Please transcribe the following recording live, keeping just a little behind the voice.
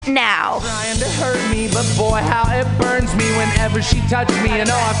Now. Trying to hurt me, but boy, how it burns me whenever she touches me, and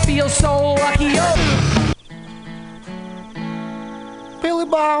oh, I feel so lucky. Oh. Billy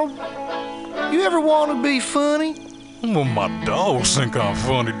Bob, you ever want to be funny? Well, my dogs think I'm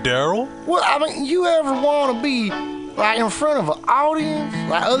funny, Daryl. Well, I mean, you ever want to be, like, in front of an audience?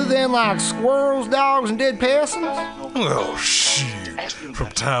 Like, other than, like, squirrels, dogs, and dead peasants? Oh, shit.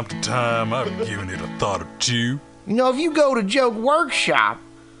 From time to time, I've given it a thought or two. You know, if you go to Joke Workshop,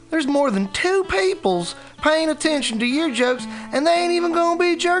 there's more than 2 peoples paying attention to your jokes, and they ain't even gonna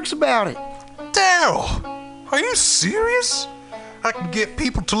be jerks about it. Daryl, are you serious? I can get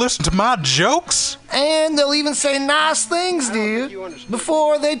people to listen to my jokes? And they'll even say nice things to you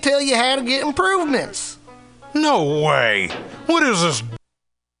before they tell you how to get improvements. No way. What is this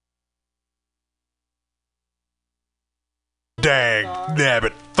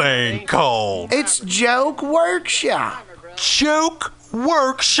dag-nabbit thing called? It's Joke Workshop. Joke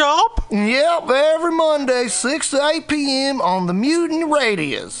Workshop? Yep, every Monday, 6 to 8 p.m. on the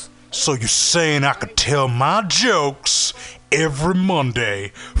MutinyRadio. So you're saying I could tell my jokes every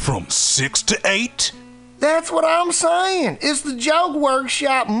Monday from 6 to 8? That's what I'm saying. It's the Joke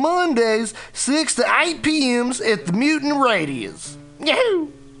Workshop Mondays, 6 to 8 p.m. at the MutinyRadio. Yahoo!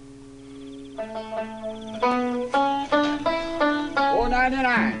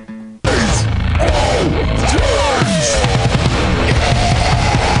 $4.99.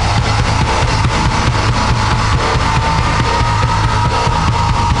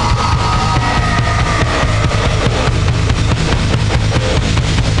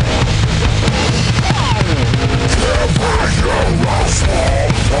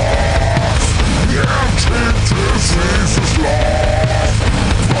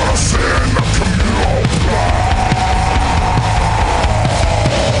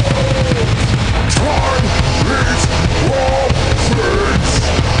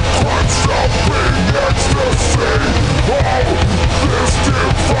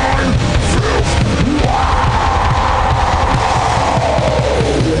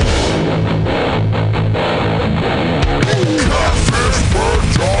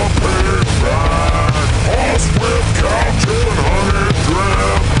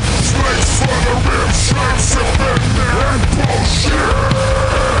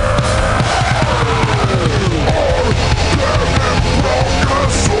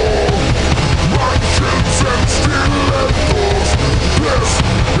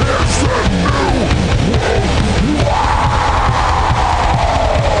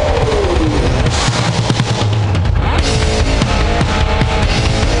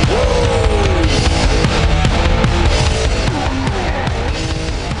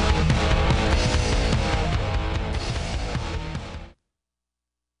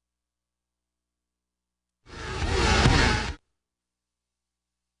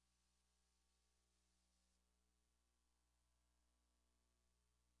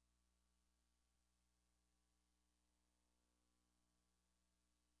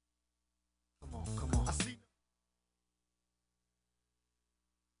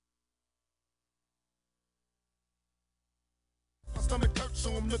 Stomach hurt,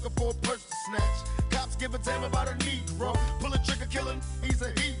 so I'm looking for a purse to snatch. Cops give a damn about a Negro. Pull a trigger, kill him, he's a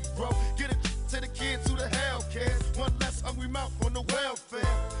hero. Get it to the kids who the hell cares. One less hungry mouth on the welfare.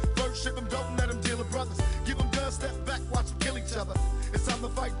 First ship them, don't let them deal with brothers. Give them guns, step back, watch them kill each other. It's time to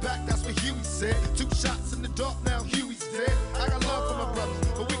fight back, that's what Huey said. 2 shots in the dark, now Huey's dead. I got love for my brothers,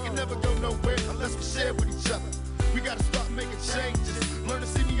 but we can never go nowhere unless we share with each other. We gotta start making changes. Learn to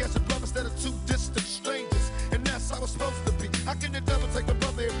see me as a brother instead of 2 distant strangers. And that's how it's supposed to be. How can the devil take a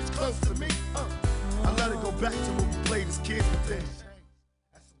brother if he's close to me? I let it go back to when we played as kids, but then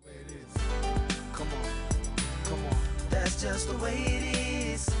that's the way it is. Come on. That's just the way it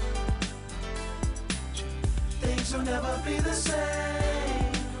is. Things will never be the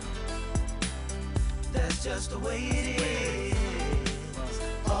same. That's just the way it is.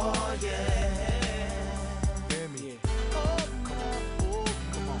 Oh yeah.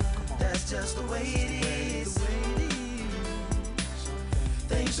 That's just the way it is.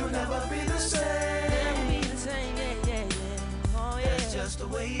 Things will never be the same. Oh, yeah. That's just the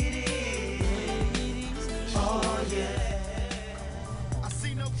way it is. Oh yeah. I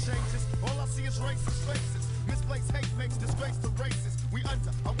see no changes. All I see is racist faces. Misplaced hate makes disgrace to races. We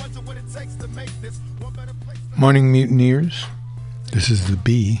under. I wonder what it takes to make this one better place. Morning, mutineers. This is the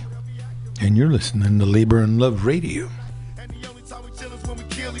B, and you're listening to LaborAndLove Radio.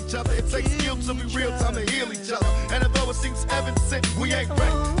 Each other. It takes skill to be real time to heal each other. And although it seems evident, we ain't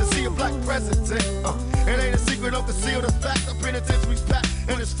ready to see a black president. It ain't a secret, don't conceal the fact. The penitentiary's packed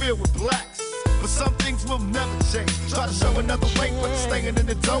and it's filled with blacks. But some things will never change. Try to show another way, but staying in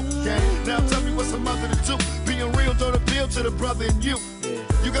the dope game. Now tell me what's a mother to do. Being real don't appeal to the brother in you.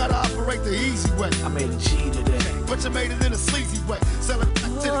 You gotta operate the easy way. I made a G today. But you made it in a sleazy way. Sell it back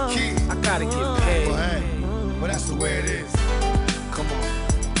to the kids. I gotta get paid. Well, hey, well, that's the way it is. Come on,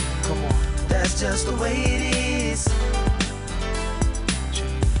 come on. That's just the way it is.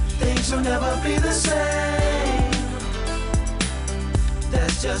 Things will never be the same.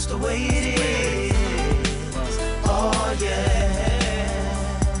 That's just the way it is. Oh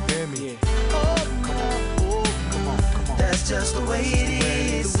yeah. Hear me? Oh, come on, oh, come on, come on. That's just the way it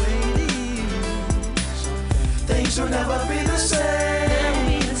is. Things will never be the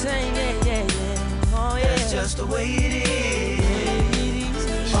same. Oh yeah. That's just the way it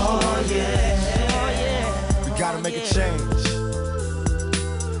is. Oh yeah. We gotta make a change.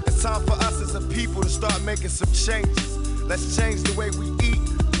 It's time for us as a people to start making some changes. Let's change the way we eat.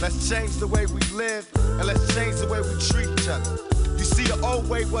 Let's change the way we live. And let's change the way we treat each other. You see, the old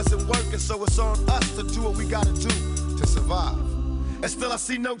way wasn't working, so it's on us to do what we gotta do to survive. And still I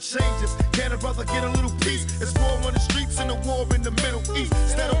see no changes. Can a brother get a little peace? It's war on the streets and a war in the Middle East.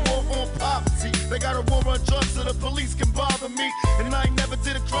 Instead of war on poverty, they got a war on drugs so the police can bother me. And I ain't never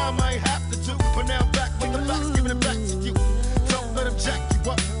did a crime I ain't have to do. But now I'm back with the facts, giving it back to you. Don't let them jack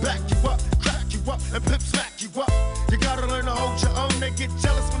you up, back you up, crack you up, and pimp smack you up. You gotta learn to hold your own. They get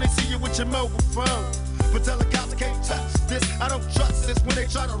jealous when they see you with your mobile phone. But tell the cops I can't touch this. I don't trust this. When they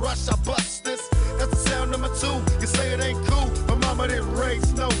try to rush, I bust this. That's the sound number 2. You say it ain't cool. My mama didn't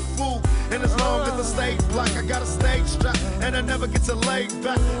raise no fool. And as long as I stay black, I got a stage strap. And I never get to lay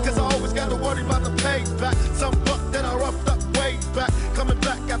back. Cause I always gotta worry about the payback. Some buck that I roughed up way back. Coming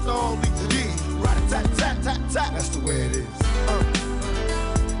back after all these years. Rat-a-tat-tat-tat-tat. That's the way it is.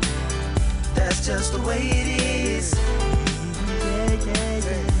 That's just the way it is.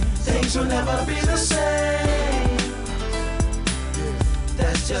 Things will never be the same.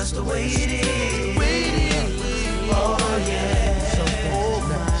 That's just the way it is. Oh yeah.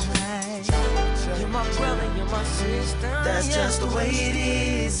 You're my brother, you're my sister. That's just the way it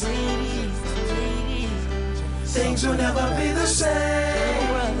is. Things will never be the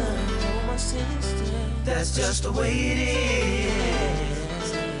same. That's just the way it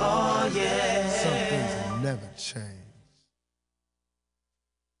is. Oh yeah. Some things will never change.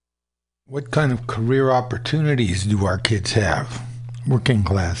 What kind of career opportunities do our kids have? Working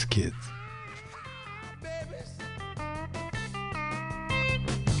class kids.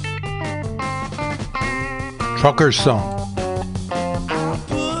 Trucker song. I'm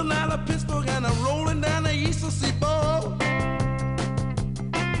pulling out of Pittsburgh and I'm rolling down the eastern seaboard.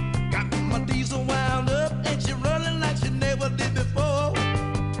 Got my diesel wound up and she running like she never did before.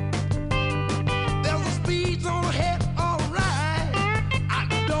 There's a speed zone ahead, alright. I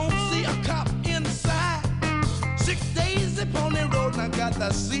don't see a cop inside. 6 days upon the road and I got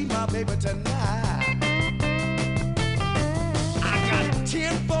to see my baby tonight. I got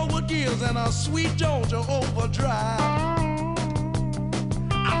 10 forward gears and a sweet Georgia overdrive.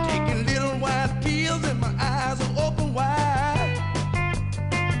 I'm taking little white pills and my eyes are open wide.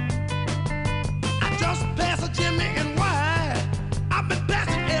 I just passed a Jimmy and wine. I've been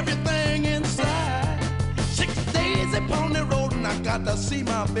passing everything inside. 6 days upon the road and I got to see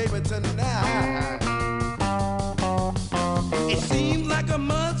my baby tonight. It seems like a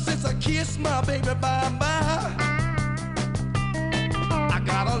month since I kissed my baby bye-bye. I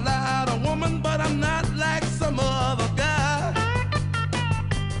got a lot of woman, but I'm not like some other guy.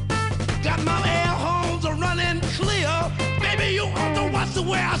 Got my air horns are running clear. Baby, you ought to watch the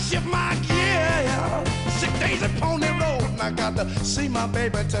way I shift my gear. 6 days upon the road, and I got to see my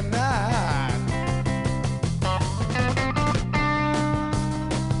baby tonight.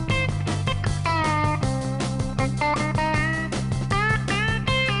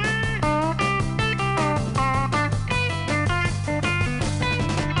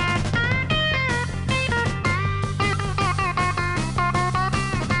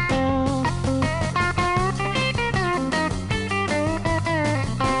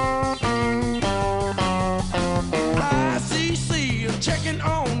 Checking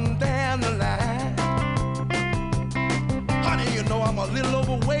on down the line. Honey, you know I'm a little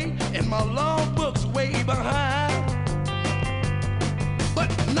overweight and my log book's way behind. But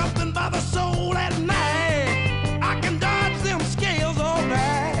nothing by the soul at night. I can dodge them scales all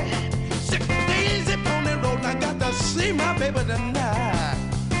right. 6 days upon the road and I got to see my baby tonight.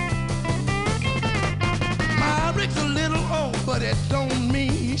 My rig's a little old, but it don't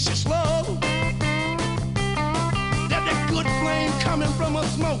mean she's slow. Good flame coming from a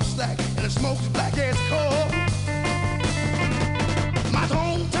smokestack, and the smoke's black as coal. My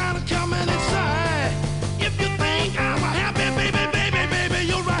hometown is coming inside.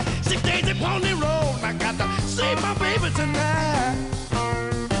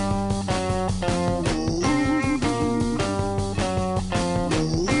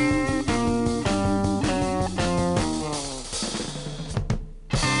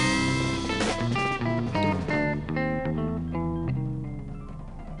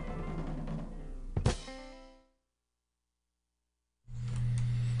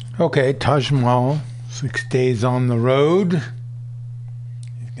 Okay, Taj Mahal, 6 days on the road.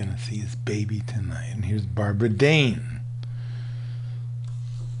 He's going to see his baby tonight. And here's Barbara Dane.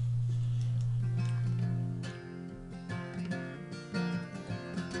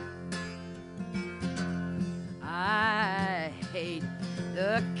 I hate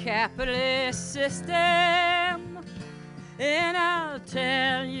the capitalist system, and I'll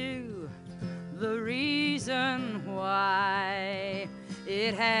tell you the reason why.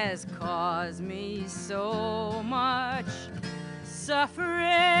 It has caused me so much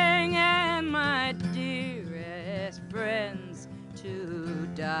suffering and my dearest friends to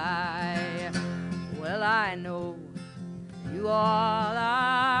die. Well, I know you all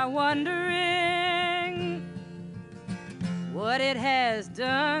are wondering what it has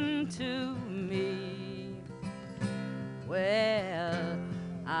done to me. Well,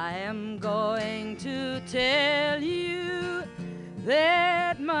 I am going to tell you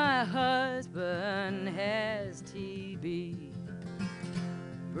that my husband has TB,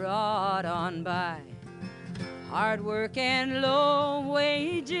 brought on by hard work and low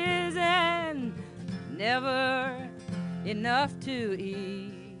wages and never enough to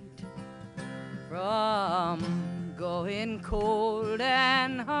eat, from going cold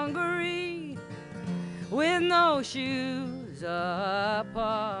and hungry with no shoes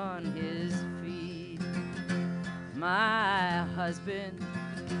upon his feet. My husband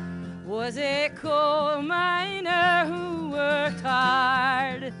was a coal miner who worked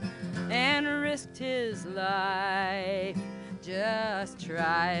hard and risked his life just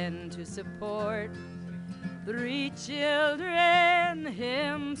trying to support 3 children,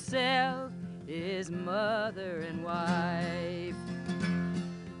 himself, his mother and wife.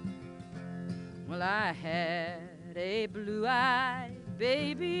 Well, I had a blue-eyed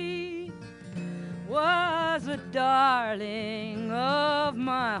baby, was a darling of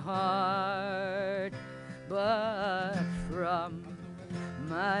my heart, but from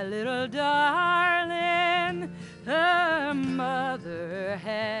my little darling, her mother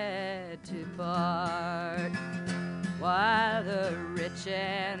had to part. While the rich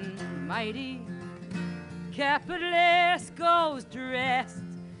and mighty capitalist goes dressed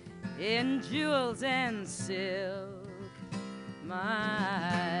in jewels and silk,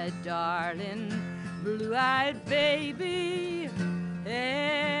 my darling blue-eyed baby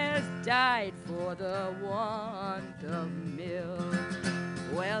has died for the want of milk.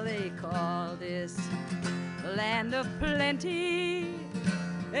 Well, they call this the land of plenty,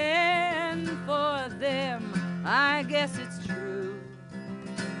 and for them I guess it's true.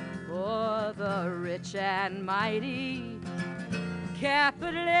 For the rich and mighty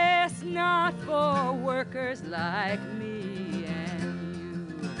capitalists, not for workers like me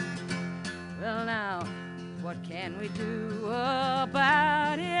and you. Well, now, what can we do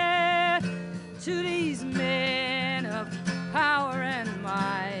about it to these men of power and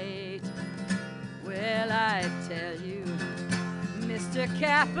might? Well, I tell you, Mr.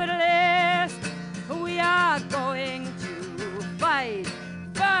 Capitalist, we are going to fight,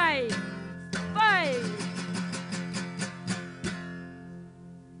 fight, fight.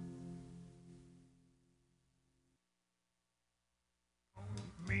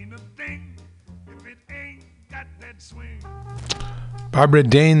 Mean a thing if it ain't got that swing. Barbara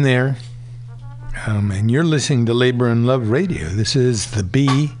Dane there. And you're listening to Labor and Love Radio. This is The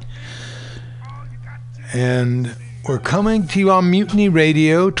Bee. And we're coming to you on Mutiny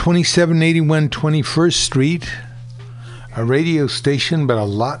Radio, 2781 21st Street. A radio station, but a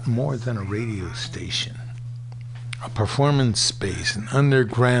lot more than a radio station. A performance space, an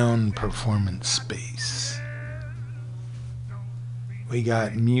underground performance space. We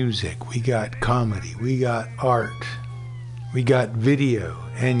got music, we got comedy, we got art, we got video,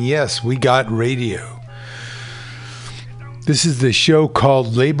 and yes, we got radio. This is the show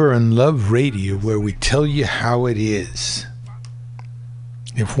called Labor and Love Radio, where we tell you how it is.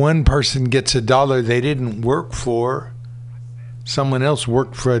 If one person gets $1 they didn't work for, someone else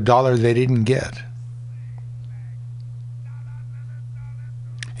worked for $1 they didn't get.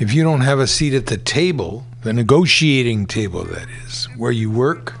 If you don't have a seat at the table, the negotiating table that is, where you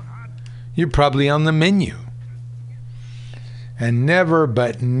work, you're probably on the menu. And never,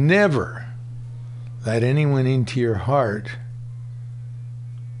 but never, let anyone into your heart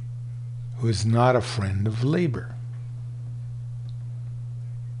who is not a friend of labor.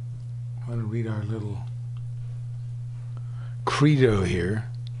 I want to read our little credo here.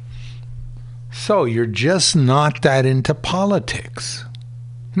 So, you're just not that into politics.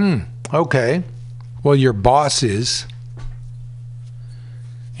 Okay. Well, your boss is.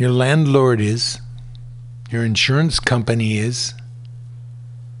 Your landlord is. Your insurance company is.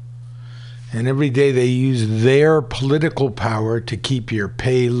 And every day they use their political power to keep your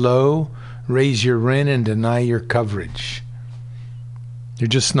pay low, raise your rent, and deny your coverage. You're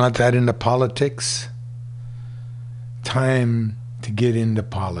just not that into politics. Time to get into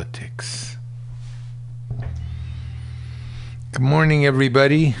politics. Good morning,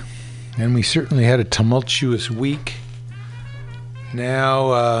 everybody. And we certainly had a tumultuous week.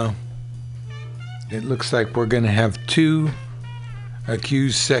 Now, it looks like we're going to have 2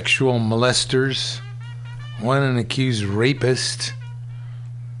 accused sexual molesters, one an accused rapist,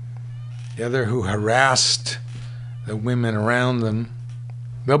 the other who harassed the women around them.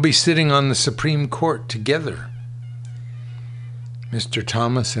 They'll be sitting on the Supreme Court together, Mr.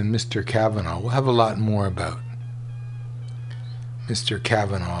 Thomas and Mr. Kavanaugh. We'll have a lot more about Mr.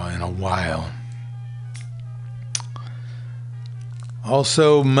 Kavanaugh in a while.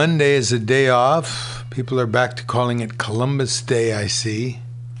 Also, Monday is a day off. People are back to calling it Columbus Day, I see.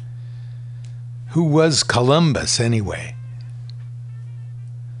 Who was Columbus, anyway?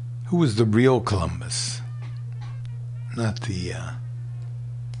 Who was the real Columbus? Not the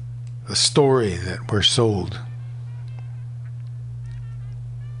story that we're sold.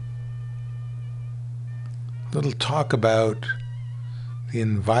 Little talk about the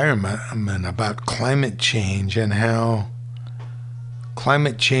environment, about climate change, and how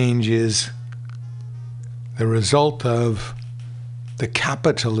climate change is the result of the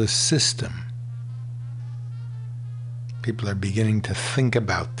capitalist system. People are beginning to think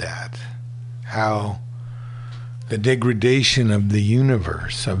about that, how the degradation of the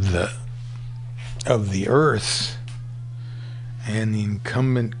universe, of the earth, and the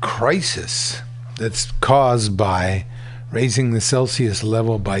incumbent crisis that's caused by raising the Celsius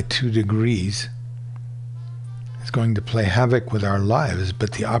level by 2 degrees is going to play havoc with our lives.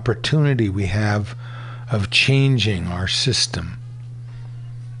 But the opportunity we have of changing our system,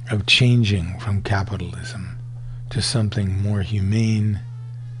 of changing from capitalism to something more humane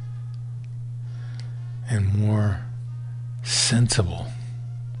and more sensible.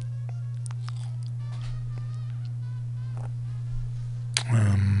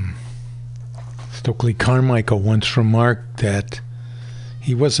 Stokely Carmichael once remarked that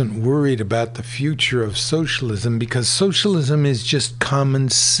he wasn't worried about the future of socialism because socialism is just common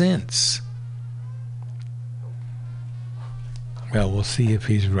sense. Well, we'll see if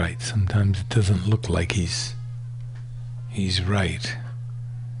he's right. Sometimes it doesn't look like he's right.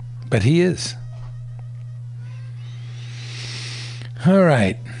 But he is. All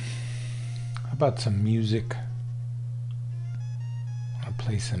right. How about some music? I'll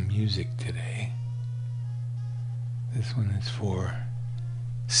play some music today. This one is for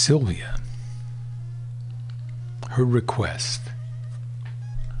Sylvia. Her request.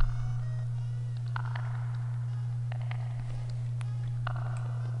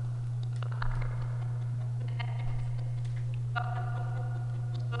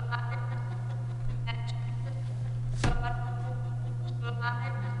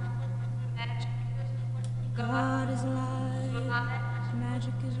 God is alive,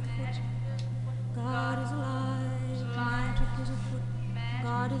 magic is afoot. God is alive, magic is afoot.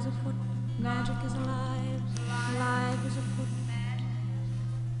 God is afoot, magic is alive, alive is afoot.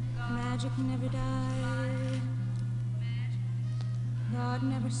 Magic never died, God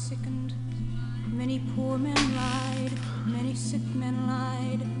never sickened. Many poor men lied, many sick men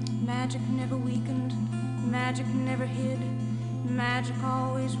lied. Magic never weakened, magic never hid. Magic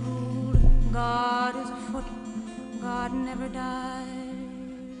always ruled. God is afoot, God never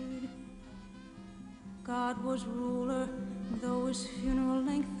died. God was ruler, though his funeral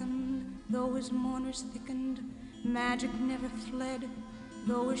lengthened, though his mourners thickened. Magic never fled,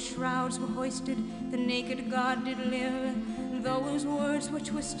 though his shrouds were hoisted, the naked God did live. Though his words were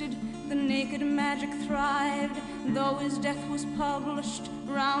twisted, the naked magic thrived. Though his death was published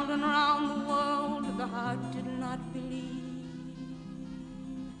round and round the world, the heart did not believe.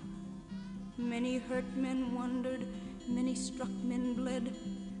 Many hurt men wondered, many struck men bled.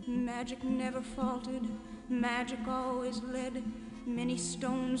 Magic never faltered, magic always led. Many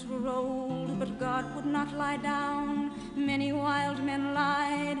stones were rolled, but God would not lie down. Many wild men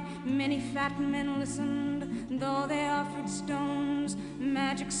lied, many fat men listened. Though they offered stones,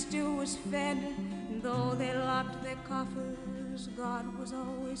 magic still was fed. Though they locked their coffers, God was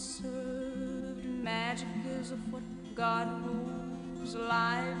always served. Magic is afoot, God rules.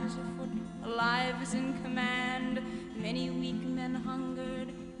 Alive is afoot, alive is in command. Many weak men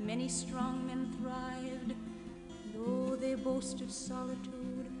hungered, many strong men thrived. Though they boasted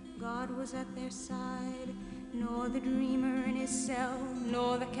solitude, God was at their side. Nor the dreamer in his cell,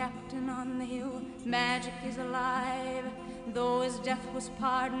 nor the captain on the hill. Magic is alive, though his death was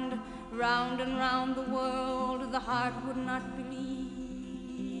pardoned. Round and round the world the heart would not believe.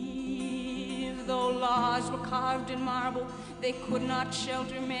 Though laws were carved in marble, they could not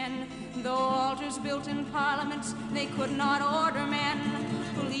shelter men. Though altars built in parliaments, they could not order men.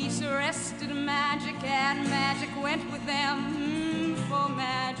 Police arrested magic, and magic went with them. For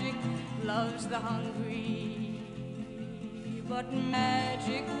magic loves the hungry. But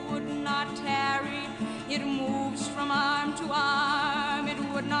magic would not tarry. It moves from arm to arm. It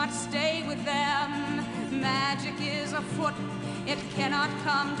would not stay with them. Magic is afoot. It cannot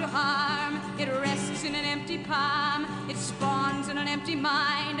come to harm. It rests in an empty palm. It spawns in an empty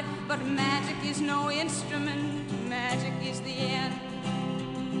mind. But magic is no instrument. Magic is the end.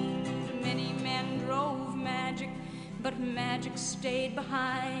 Many men drove magic, but magic stayed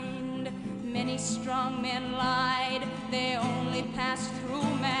behind. Many strong men lied. They only passed through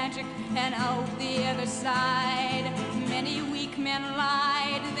magic and out the other side. Many weak men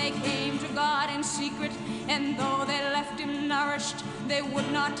lied. They came to God in secret, and though they left him nourished, they would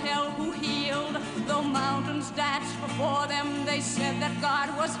not tell who healed. Though mountains danced before them, they said that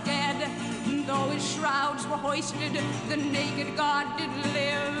God was dead. Though his shrouds were hoisted, the naked God did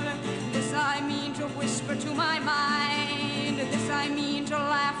live. This I mean to whisper to my mind. This I mean to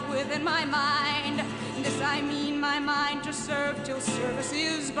laugh with in my mind. This I mean my mind to serve till service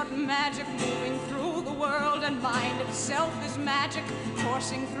is but magic moving through the world, and mind itself is magic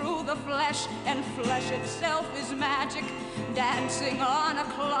coursing through the flesh, and flesh itself is magic dancing on a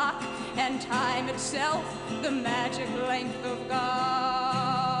clock, and time itself the magic length of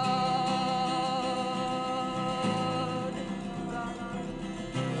God.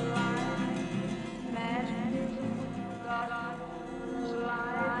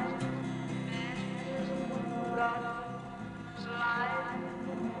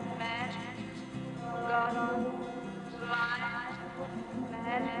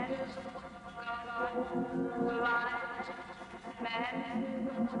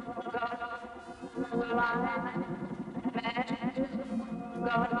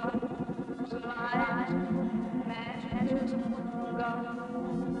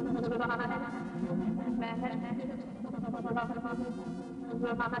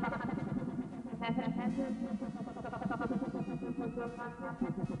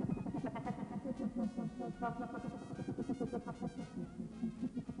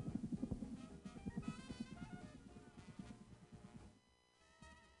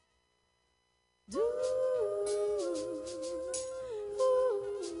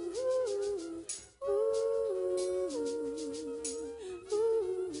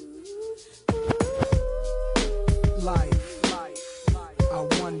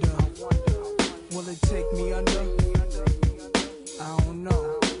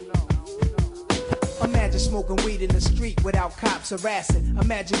 Harassing.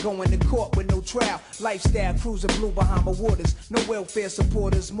 Imagine going to court with no trial. Lifestyle cruising blue Bahama waters. No welfare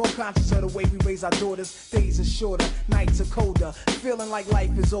supporters. More conscious of the way we raise our daughters. Days are shorter, nights are colder. Feeling like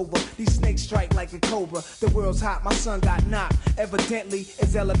life is over. These snakes strike like a cobra. The world's hot, my son got knocked. Evidently,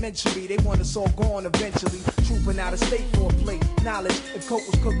 it's elementary. They want us all gone eventually. Trooping out of state for a plate. Knowledge, if coke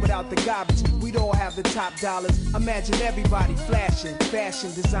was cooked without the garbage, we'd all have the top dollars. Imagine everybody flashing.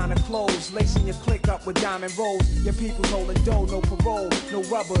 Fashion, designer clothes. Lacing your click up with diamond rolls. Your people's holding dough, no parole, no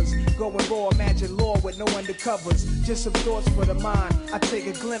rubbers. Going raw, imagine law with no undercovers. Just some thoughts for the mind. I take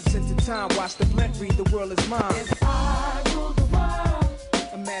a glimpse into time, watch the blimp read, the world is mine. If I rule the world,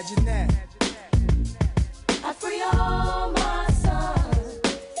 imagine that. I free all my sons.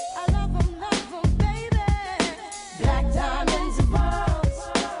 I love them, baby. Black diamonds and pearls.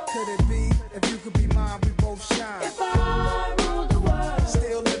 Could it be, if you could be mine, we both shine. If I rule the world,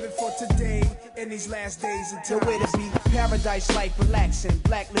 still living for today. In these last days until the way to be paradise life relaxing.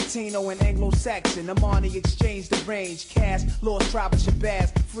 Black, Latino, and Anglo-Saxon. I'm on the exchange, the range. Cash, lost tribe of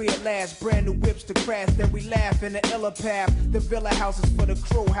Shabazz. Free at last, brand new whips to crash. Then we laugh in the illa path. The villa houses for the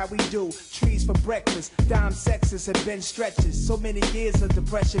crew, how we do. Trees for breakfast. Dime sexes have been stretches. So many years of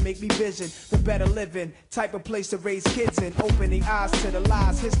depression make me vision the better living. Type of place to raise kids in. Opening eyes to the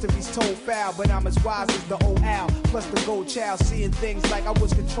lies. History's told foul, but I'm as wise as the old owl. Plus the gold child, seeing things like I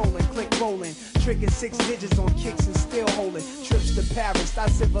was controlling. Click rolling. Tricking 6 digits on kicks and still holding. Trips to Paris, I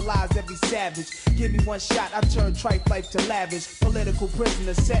civilize every savage. Give me one shot, I turn tripe life to lavish. Political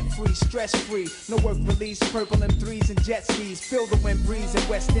prisoner, set free, stress free. No work release, purple M3s and jet skis. Feel the wind breeze in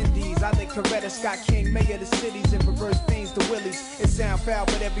West Indies. I think Coretta Scott King, mayor of the cities, and reverse things to Willies. It sound foul,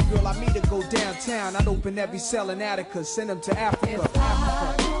 but every girl I meet to go downtown. I'd open every cell in Attica, send them to Africa. if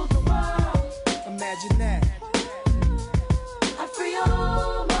I rule the world, imagine that. I free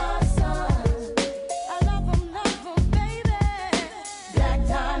all my sons. I love them, baby. Black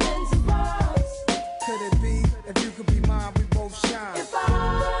diamonds and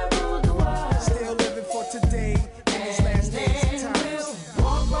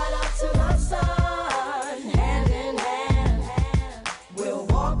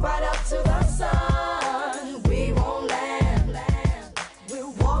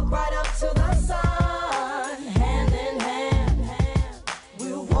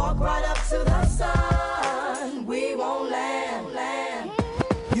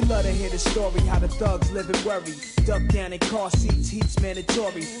story how the thugs live and worry. Duck down in car seats, heat's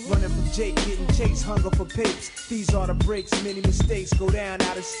mandatory. Running from Jake, getting chased, hunger for papes. These are the breaks, many mistakes go down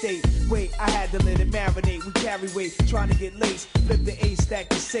out of state. Wait, I had to let it marinate. We carry weight, trying to get laced. Flip the A stack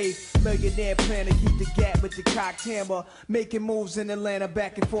to safe. Millionaire plan to keep the gap with the cocked hammer. Making moves in Atlanta,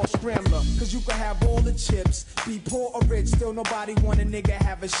 back and forth scrambler. Cause you can have all the chips, be poor or rich, still nobody want a nigga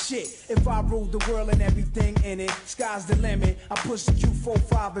have a shit. If I ruled the world and everything in it, sky's the limit. I push the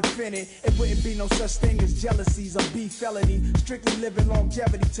Q45 infinite. It wouldn't be no such thing as jealousies or beef felony. Strictly living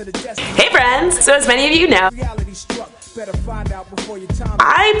longevity to the destiny. Hey friends, so as many of you know, Reality struck, better find out before your time.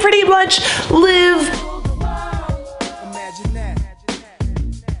 I pretty much live. Imagine that.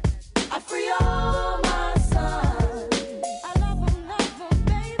 I free all my sons. I love them,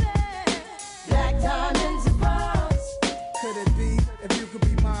 baby. Black diamonds and pearls. Could it be? If you could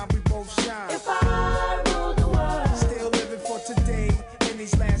be mine, we both shine. If I ruled the world. Still living for today in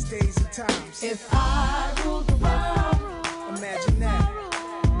these last days and times. If I ruled the world. Imagine that.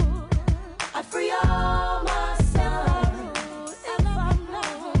 I free all my sons. I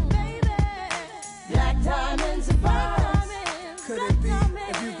love them, baby. Black diamonds and pearls. Could it be?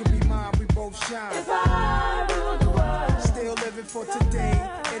 If you could be mine, we both shine. If I ruled the world. Still living for today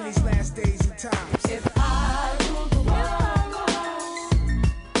in these last days and times. If I ruled the world.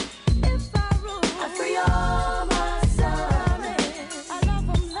 If I ruled, I free all my sons. I love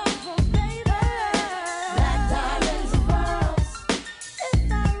them, baby. Black diamonds and pearls.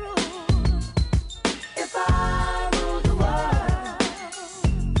 If I ruled, if I ruled the world.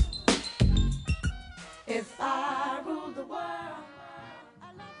 If I ruled the world. I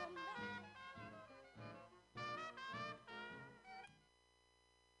love them.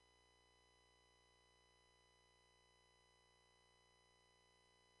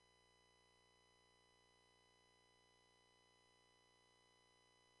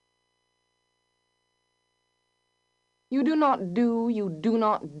 You do not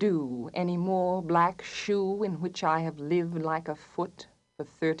do any more black shoe in which I have lived like a foot for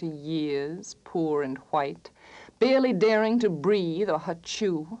 30 years, poor and white, barely daring to breathe or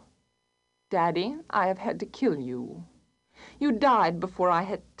hachoo. Daddy, I have had to kill you. You died before I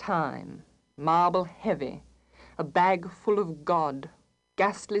had time, marble heavy, a bag full of God,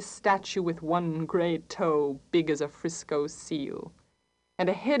 ghastly statue with one gray toe big as a Frisco seal, and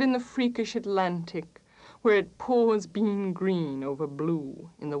a head in the freakish Atlantic, where it pours bean green over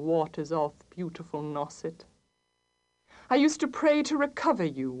blue in the waters off beautiful Nosset. I used to pray to recover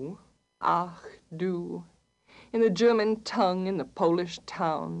you, ach du, in the German tongue in the Polish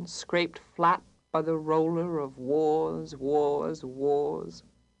town, scraped flat by the roller of wars, wars, wars.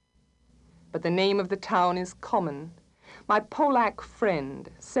 But the name of the town is common. My Polack friend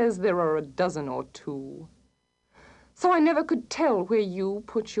says there are a dozen or two. So I never could tell where you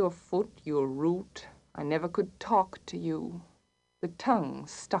put your foot, your root. I never could talk to you. The tongue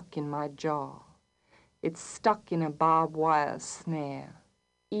stuck in my jaw. It's stuck in a barbed wire snare.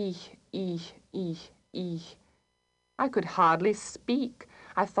 Ich. I could hardly speak.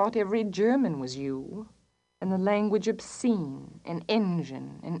 I thought every German was you. And the language obscene, an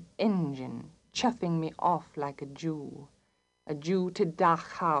engine, chuffing me off like a Jew to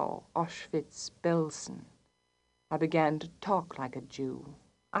Dachau, Auschwitz, Belsen. I began to talk like a Jew.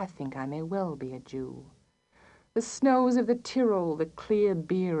 I think I may well be a Jew. The snows of the Tyrol, the clear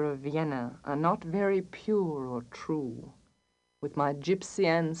beer of Vienna, are not very pure or true. With my gypsy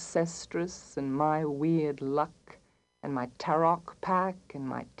ancestress and my weird luck, and my Tarok pack and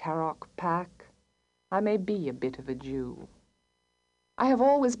my Tarok pack, I may be a bit of a Jew. I have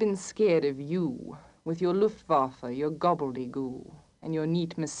always been scared of you, with your Luftwaffe, your gobbledygoo, and your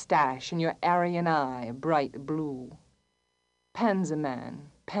neat moustache and your Aryan eye, bright blue.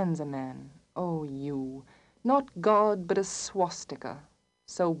 Panzerman, oh you, not God but a swastika,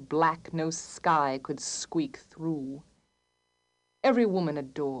 so black no sky could squeak through. Every woman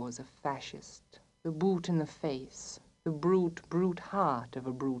adores a fascist, the boot in the face, the brute heart of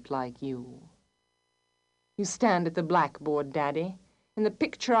a brute like you. You stand at the blackboard, Daddy, in the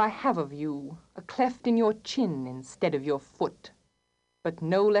picture I have of you, a cleft in your chin instead of your foot. But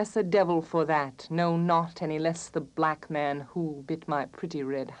no less a devil for that, no, not any less the black man who bit my pretty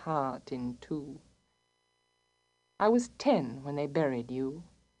red heart in two. I was 10 when they buried you.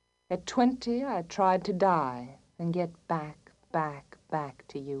 At 20 I tried to die and get back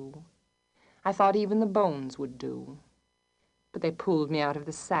to you. I thought even the bones would do. But they pulled me out of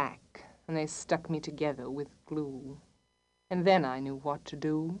the sack and they stuck me together with glue. And then I knew what to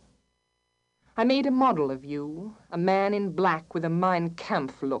do. I made a model of you, a man in black with a Mein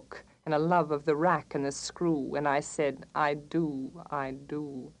Kampf look and a love of the rack and the screw, and I said, I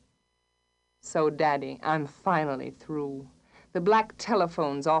do. So, Daddy, I'm finally through. The black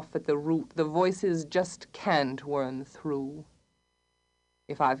telephone's off at the root. The voices just can't worm through.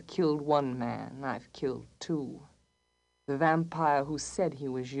 If I've killed one man, I've killed two. The vampire who said he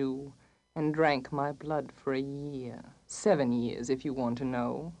was you and drank my blood for a year. 7 years, if you want to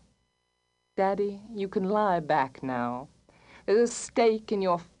know. Daddy, you can lie back now. There's a stake in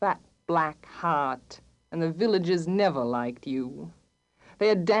your fat black heart, and the villagers never liked you. They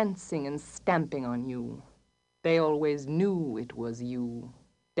are dancing and stamping on you. They always knew it was you.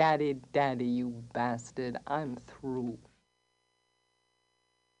 Daddy, Daddy, you bastard, I'm through.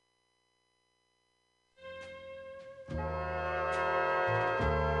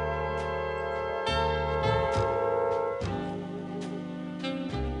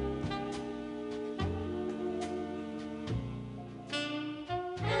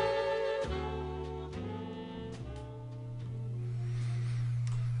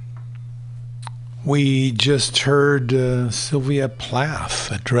 We just heard Sylvia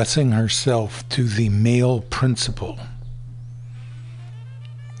Plath addressing herself to the male principal,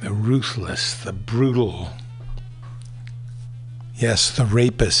 the ruthless, the brutal, yes, the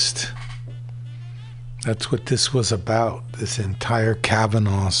rapist. That's what this was about, this entire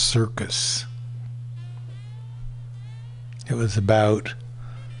Kavanaugh circus. It was about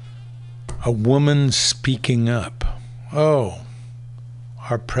a woman speaking up. Oh,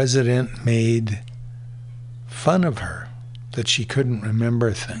 our president made fun of her, that she couldn't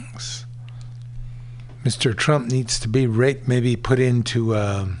remember things. Mr. Trump needs to be maybe put into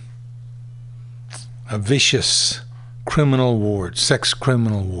a vicious criminal ward, sex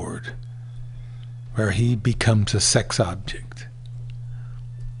criminal ward, where he becomes a sex object.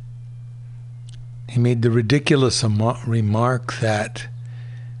 He made the ridiculous remark that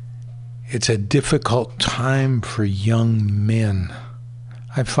it's a difficult time for young men.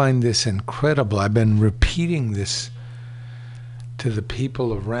 I find this incredible. I've been repeating this to the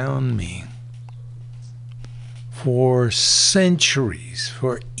people around me for centuries,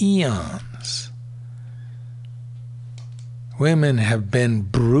 for eons. Women have been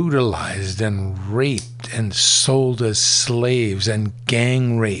brutalized and raped and sold as slaves and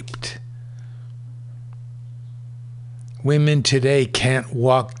gang raped. Women today can't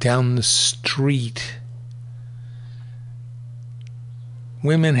walk down the street.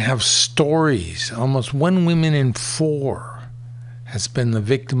 Women have stories. Almost 1 woman in 4 has been the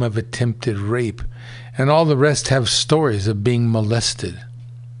victim of attempted rape, and all the rest have stories of being molested.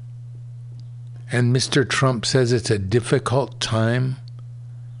 And Mr. Trump says it's a difficult time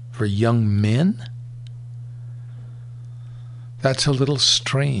for young men? That's a little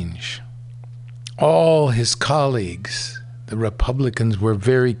strange. All his colleagues, the Republicans, were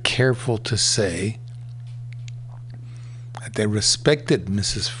very careful to say that they respected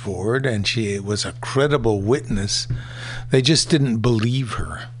Mrs. Ford and she was a credible witness. They just didn't believe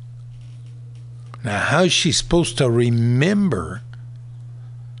her. Now, how's she supposed to remember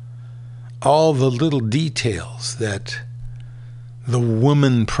all the little details that the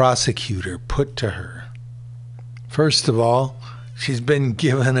woman prosecutor put to her? First of all, she's been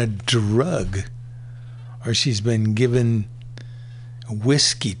given a drug, or she's been given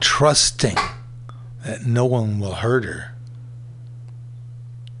whiskey trusting that no one will hurt her.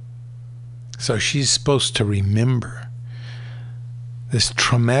 So she's supposed to remember this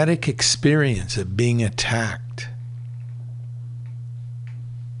traumatic experience of being attacked.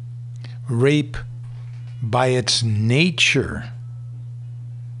 Rape, by its nature,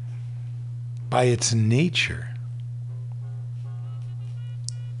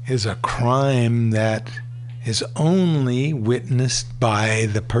 is a crime that is only witnessed by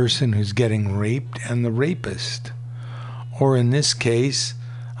the person who's getting raped and the rapist. Or in this case,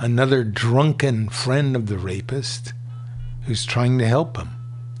 another drunken friend of the rapist who's trying to help him.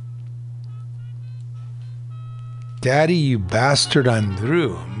 Daddy, you bastard, I'm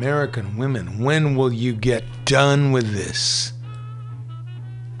through. American women, when will you get done with this?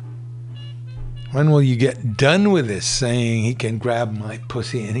 When will you get done with this, saying he can grab my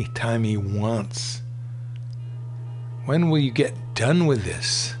pussy anytime he wants? When will you get done with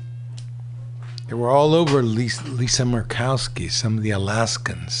this? They were all over Lisa Murkowski, some of the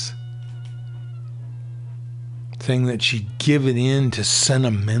Alaskans, saying that she'd given in to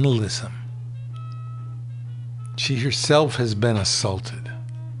sentimentalism. She herself has been assaulted,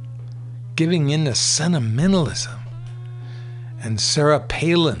 giving in to sentimentalism. And Sarah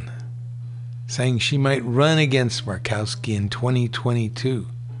Palin saying she might run against Murkowski in 2022.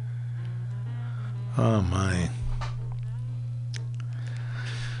 Oh my.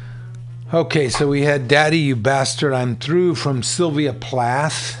 Okay, so we had Daddy, You Bastard, I'm Through from Sylvia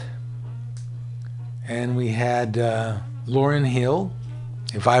Plath. And we had Lauryn Hill,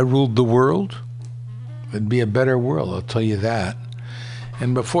 If I Ruled the World, it'd be a better world, I'll tell you that.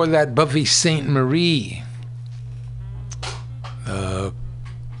 And before that, Buffy St. Marie, the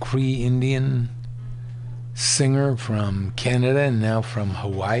Cree Indian singer from Canada and now from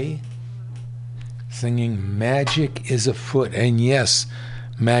Hawaii, singing Magic is Afoot. And yes,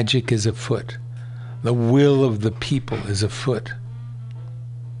 magic is afoot. The will of the people is afoot.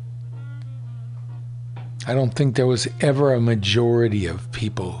 I don't think there was ever a majority of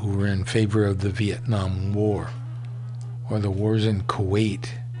people who were in favor of the Vietnam War or the wars in Kuwait,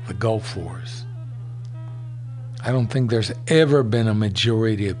 the Gulf Wars. I don't think there's ever been a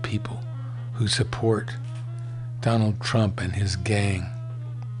majority of people who support Donald Trump and his gang.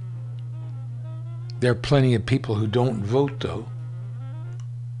 There are plenty of people who don't vote, though.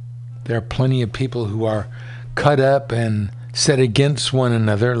 There are plenty of people who are cut up and set against one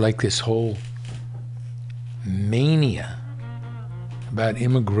another, like this whole mania about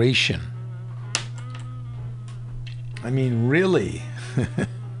immigration. I mean, really,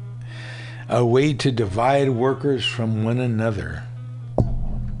 a way to divide workers from one another.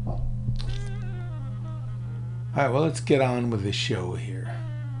 All right, well, let's get on with the show here.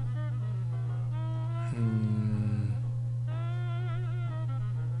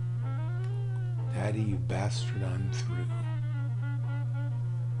 Daddy, you bastard, I'm through.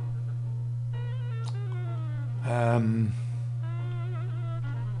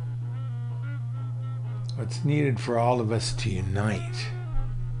 What's needed for all of us to unite?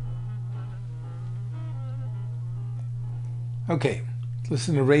 Okay,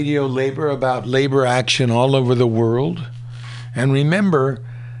 listen to Radio Labor about labor action all over the world. And remember,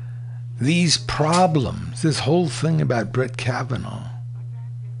 these problems, this whole thing about Brett Kavanaugh,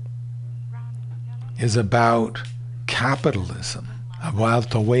 is about capitalism,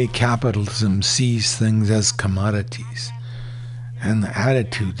 about the way capitalism sees things as commodities and the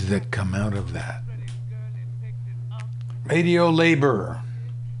attitudes that come out of that. Radio Labor,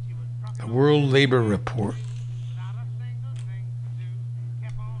 the World Labor Report.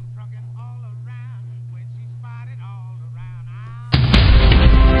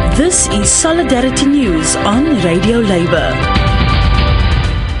 This is Solidarity News on Radio Labor.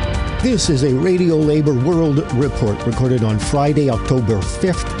 This is a Radio Labor World Report recorded on Friday, October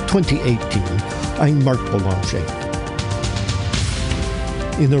 5th, 2018. I'm Mark Boulanger.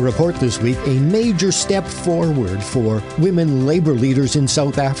 In the report this week, a major step forward for women labor leaders in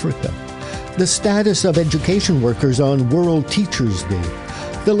South Africa. The status of education workers on World Teachers' Day.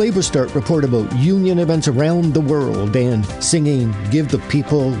 The Labor Start report about union events around the world and singing Give the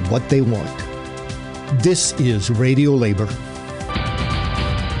People What They Want. This is Radio Labor.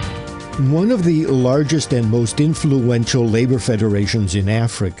 One of the largest and most influential labor federations in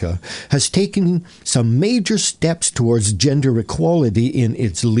Africa has taken some major steps towards gender equality in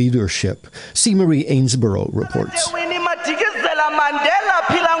its leadership. C. Marie Ainsborough reports.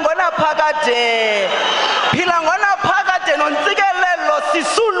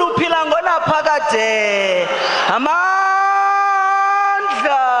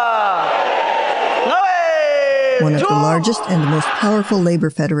 One of the largest and the most powerful labor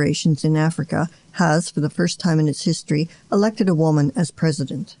federations in Africa has, for the first time in its history, elected a woman as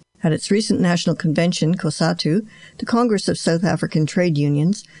president. At its recent national convention, COSATU, the Congress of South African Trade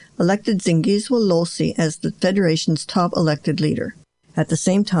Unions elected Zingizwa Losi as the federation's top elected leader. At the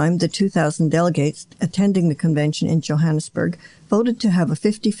same time, the 2,000 delegates attending the convention in Johannesburg voted to have a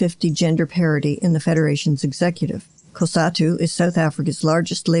 50-50 gender parity in the federation's executive. COSATU is South Africa's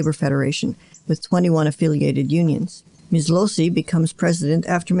largest labor federation, with 21 affiliated unions. Ms. Losi becomes president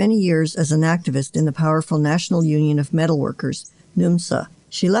after many years as an activist in the powerful National Union of Metal Workers, NUMSA.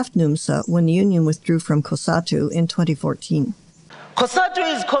 She left NUMSA when the union withdrew from COSATU in 2014.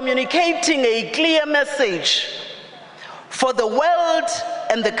 COSATU is communicating a clear message for the world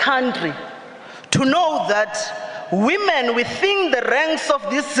and the country to know that women within the ranks of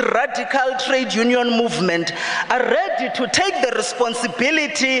this radical trade union movement are ready to take the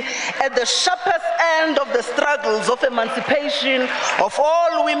responsibility at the sharpest end of the struggles of emancipation of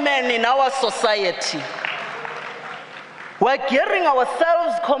all women in our society. We're gearing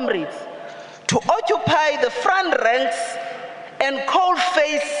ourselves, comrades, to occupy the front ranks and cold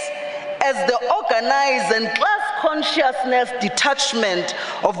face as the organized and class consciousness detachment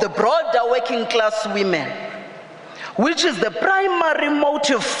of the broader working class women, which is the primary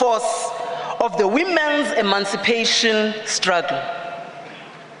motive force of the women's emancipation struggle.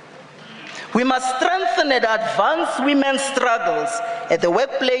 We must strengthen and advance women's struggles at the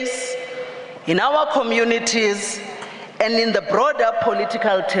workplace, in our communities, and in the broader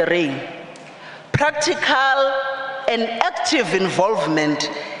political terrain. practical and active involvement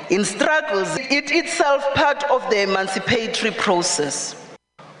in struggles, it itself part of the emancipatory process.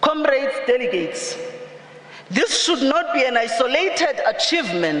 Comrades, delegates, this should not be an isolated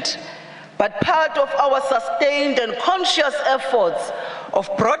achievement, but part of our sustained and conscious efforts of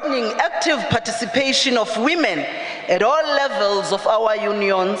broadening active participation of women at all levels of our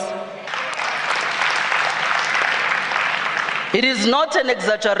unions. It is not an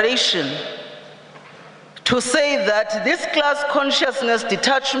exaggeration to say that this class consciousness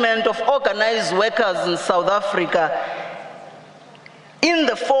detachment of organized workers in South Africa in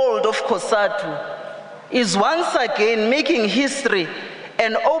the fold of COSATU is once again making history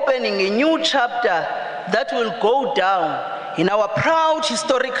and opening a new chapter that will go down in our proud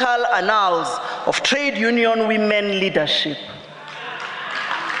historical annals of trade union women leadership.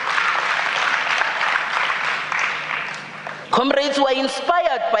 Comrades, we are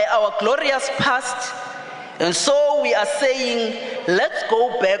inspired by our glorious past, and so we are saying, let's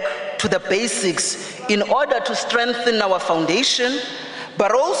go back to the basics in order to strengthen our foundation,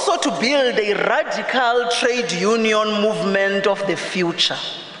 but also to build a radical trade union movement of the future.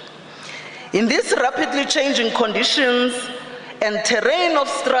 In these rapidly changing conditions and terrain of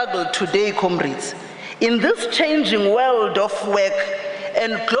struggle today, comrades, in this changing world of work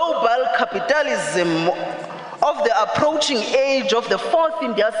and global capitalism of the approaching age of the fourth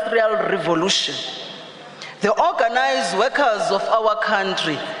industrial revolution, the organized workers of our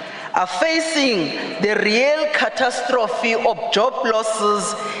country are facing the real catastrophe of job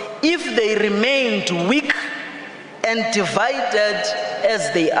losses if they remained weak and divided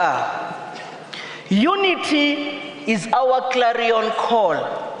as they are. Unity is our clarion call.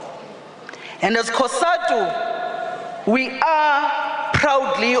 And as COSATU, we are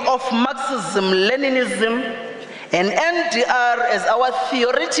proudly of Marxism-Leninism and NDR as our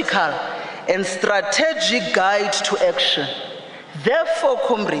theoretical and strategic guide to action. Therefore,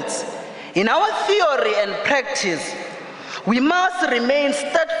 comrades, in our theory and practice, we must remain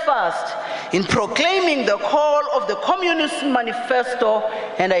steadfast in proclaiming the call of the Communist Manifesto,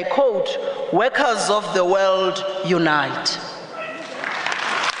 and I quote, "Workers of the world, unite."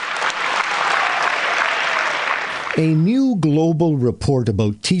 A new global report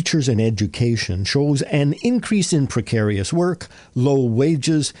about teachers and education shows an increase in precarious work, low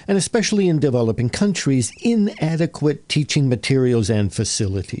wages, and especially in developing countries, inadequate teaching materials and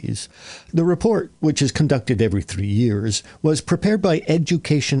facilities. The report, which is conducted every 3 years, was prepared by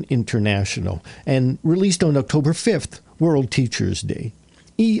Education International and released on October 5th, World Teachers' Day.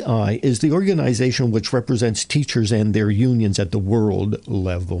 EI is the organization which represents teachers and their unions at the world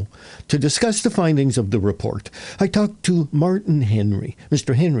level. To discuss the findings of the report, I talked to Martin Henry.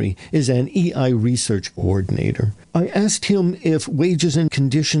 Mr. Henry is an EI research coordinator. I asked him if wages and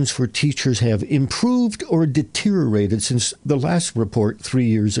conditions for teachers have improved or deteriorated since the last report 3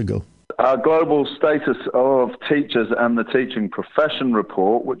 years ago. Our global status of teachers and the teaching profession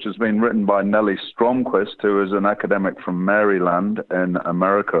report, which has been written by Nellie Stromquist, who is an academic from Maryland in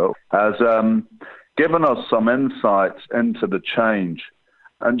America, has given us some insights into the change.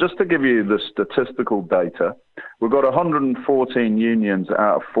 And just to give you the statistical data, we've got 114 unions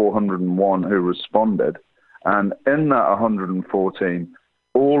out of 401 who responded. And in that 114,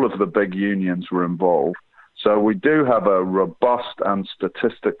 all of the big unions were involved. So we do have a robust and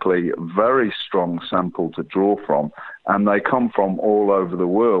statistically very strong sample to draw from, and they come from all over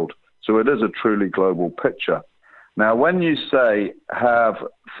the world. So it is a truly global picture. Now, when you say, have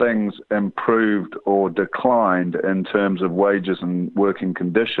things improved or declined in terms of wages and working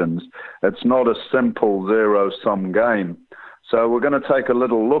conditions, it's not a simple zero-sum game. So we're going to take a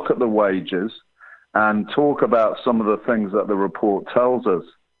little look at the wages and talk about some of the things that the report tells us.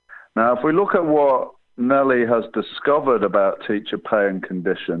 Now, if we look at what Nellie has discovered about teacher pay and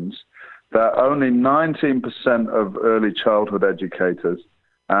conditions, that only 19% of early childhood educators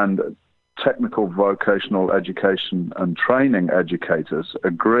and technical vocational education and training educators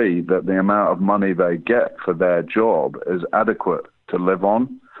agree that the amount of money they get for their job is adequate to live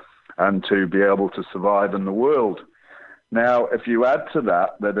on and to be able to survive in the world. Now, if you add to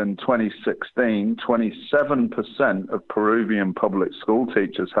that in 2016, 27% of Peruvian public school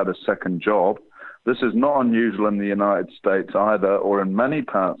teachers had a second job. This is not unusual in the United States either, or in many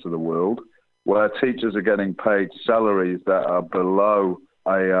parts of the world, where teachers are getting paid salaries that are below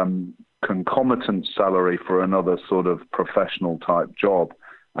a concomitant salary for another sort of professional type job.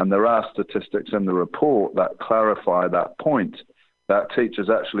 And there are statistics in the report that clarify that point, that teachers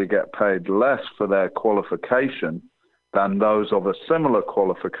actually get paid less for their qualification than those of a similar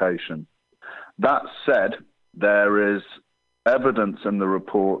qualification. That said, there is evidence in the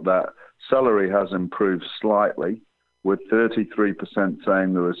report that salary has improved slightly, with 33%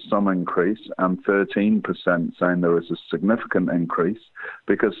 saying there is some increase and 13% saying there is a significant increase,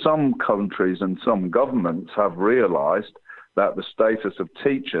 because some countries and some governments have realized that the status of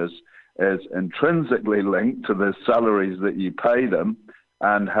teachers is intrinsically linked to the salaries that you pay them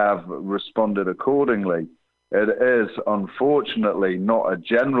and have responded accordingly. It is unfortunately not a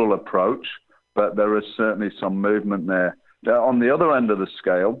general approach, but there is certainly some movement there. On the other end of the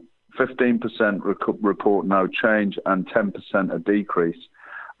scale, 15% report no change and 10% a decrease.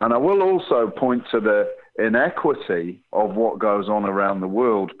 And I will also point to the inequity of what goes on around the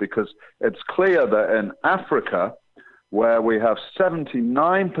world, because it's clear that in Africa, where we have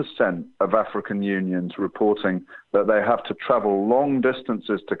 79% of African unions reporting that they have to travel long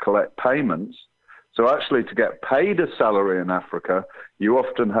distances to collect payments. So actually to get paid a salary in Africa, you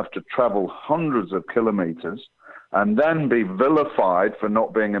often have to travel hundreds of kilometers and then be vilified for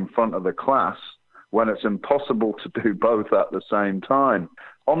not being in front of the class when it's impossible to do both at the same time.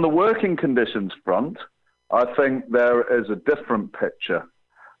 On the working conditions front, I think there is a different picture.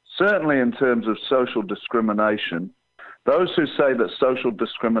 Certainly in terms of social discrimination, those who say that social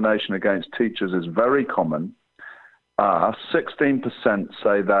discrimination against teachers is very common, 16%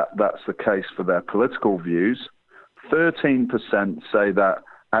 say that that's the case for their political views, 13% say that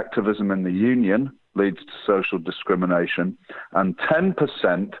activism in the union leads to social discrimination, and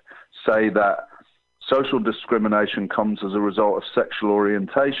 10% say that social discrimination comes as a result of sexual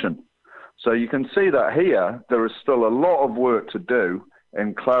orientation. So you can see that here there is still a lot of work to do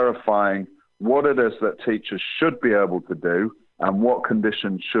in clarifying what it is that teachers should be able to do and what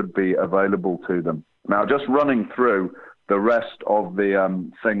conditions should be available to them. Now, just running through the rest of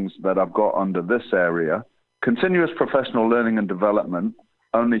the things that I've got under this area, continuous professional learning and development,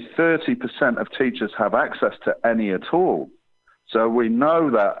 only 30% of teachers have access to any at all. So we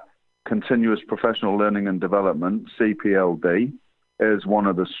know that continuous professional learning and development, CPLD, is one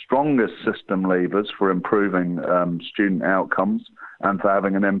of the strongest system levers for improving student outcomes and for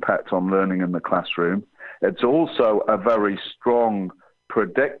having an impact on learning in the classroom. It's also a very strong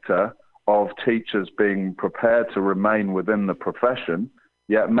predictor of teachers being prepared to remain within the profession,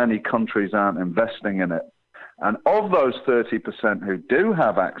 yet many countries aren't investing in it. And of those 30% who do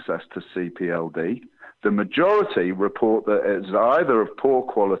have access to CPLD, the majority report that it's either of poor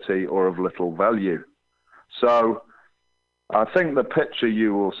quality or of little value. So I think the picture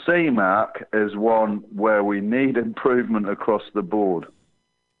you will see, Mark, is one where we need improvement across the board.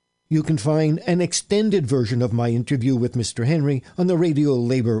 You can find an extended version of my interview with Mr. Henry on the Radio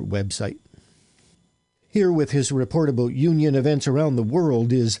Labor website. Here with his report about union events around the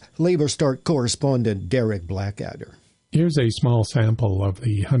world is Labor Start correspondent Derek Blackadder. Here's a small sample of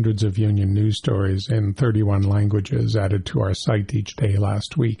the hundreds of union news stories in 31 languages added to our site each day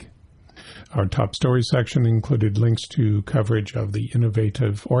last week. Our top story section included links to coverage of the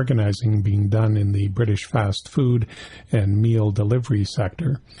innovative organizing being done in the British fast food and meal delivery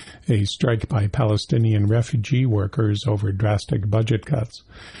sector, a strike by Palestinian refugee workers over drastic budget cuts,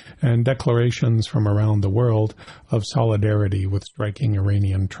 and declarations from around the world of solidarity with striking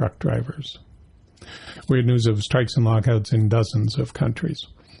Iranian truck drivers. We had news of strikes and lockouts in dozens of countries.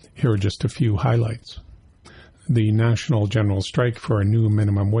 Here are just a few highlights. The national general strike for a new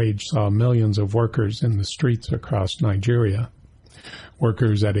minimum wage saw millions of workers in the streets across Nigeria.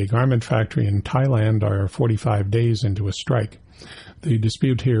 Workers at a garment factory in Thailand are 45 days into a strike. The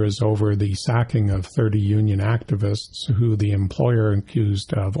dispute here is over the sacking of 30 union activists who the employer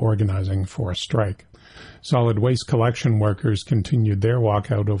accused of organizing for a strike. Solid waste collection workers continued their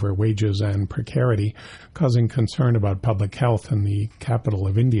walkout over wages and precarity, causing concern about public health in the capital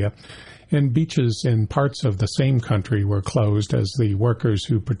of India. And beaches in parts of the same country were closed as the workers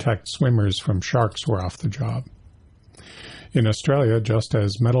who protect swimmers from sharks were off the job. In Australia, just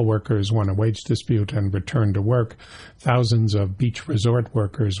as metal workers won a wage dispute and returned to work, thousands of beach resort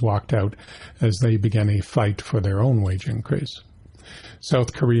workers walked out as they began a fight for their own wage increase.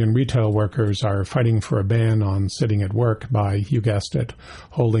 South Korean retail workers are fighting for a ban on sitting at work by, you guessed it,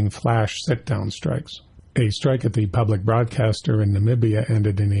 holding flash sit-down strikes. A strike at the public broadcaster in Namibia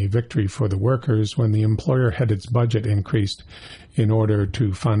ended in a victory for the workers when the employer had its budget increased in order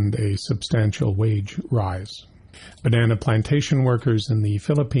to fund a substantial wage rise. Banana plantation workers in the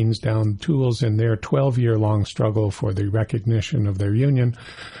Philippines downed tools in their 12-year-long struggle for the recognition of their union,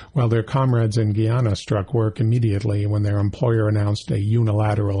 while their comrades in Guyana struck work immediately when their employer announced a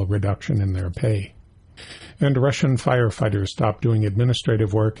unilateral reduction in their pay. And Russian firefighters stopped doing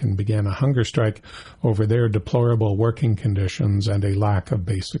administrative work and began a hunger strike over their deplorable working conditions and a lack of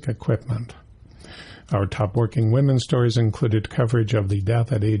basic equipment. Our top working women's stories included coverage of the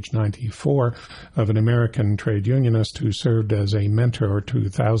death at age 94 of an American trade unionist who served as a mentor to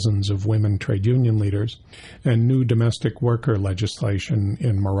thousands of women trade union leaders, and new domestic worker legislation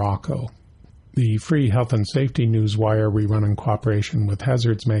in Morocco. The Free Health and Safety Newswire we run in cooperation with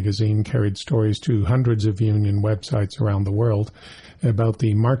Hazards magazine carried stories to hundreds of union websites around the world about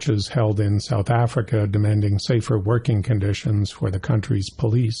the marches held in South Africa demanding safer working conditions for the country's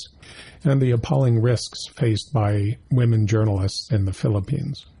police and the appalling risks faced by women journalists in the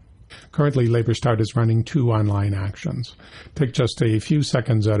Philippines. Currently, Labor Start is running 2 online actions. Take just a few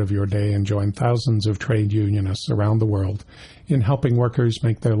seconds out of your day and join thousands of trade unionists around the world in helping workers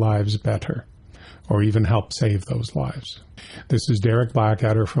make their lives better, or even help save those lives. This is Derek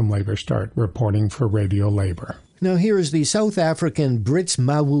Blackadder from Labor Start, reporting for Radio Labor. Now here is the South African Brits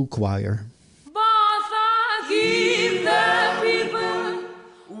Mawu Choir. Give the people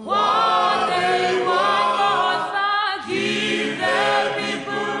what they want. Martha, give the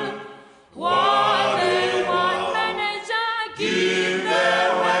people what they want. Manager, give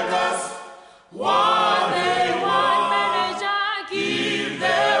the workers what they want. Manager, give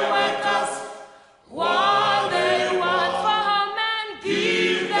the workers what they want. Firemen,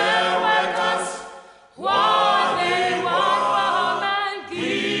 give the workers what they want. Firemen,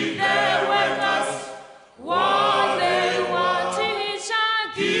 give the workers what they want. Teacher,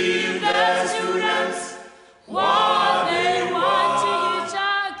 give the students what they want.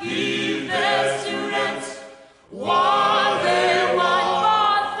 Teacher, give the students what they want.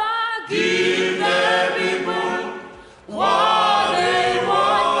 Martha, give the people what they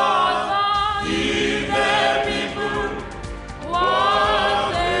want. Martha, give the people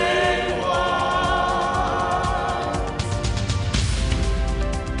what they want.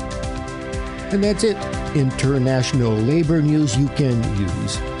 And that's it. International labor news you can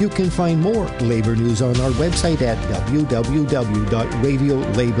use. You can find more labor news on our website at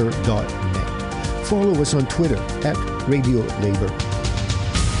www.radiolabor.net. Follow us on Twitter at Radio Labor.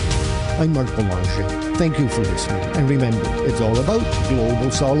 I'm Mark Boulanger. Thank you for listening. And remember, it's all about global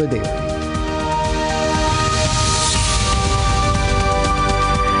solidarity.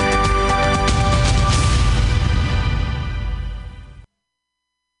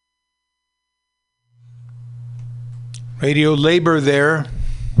 Radio Labor there.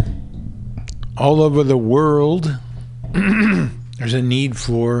 All over the world, there's a need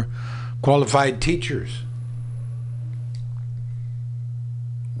for qualified teachers.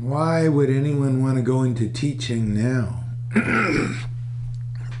 Why would anyone want to go into teaching now?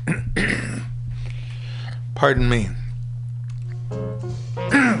 Pardon me.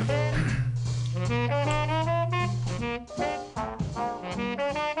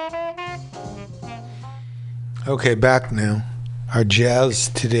 Okay, back now. Our jazz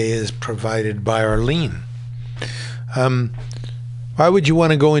today is provided by Arlene. Why would you want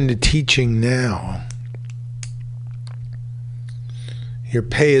to go into teaching now? Your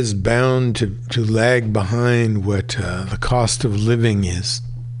pay is bound to lag behind what the cost of living is.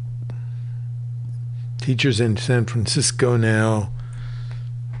 Teachers in San Francisco now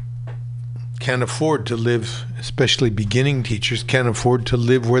can't afford to live, especially beginning teachers, can't afford to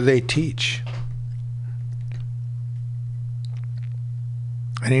live where they teach.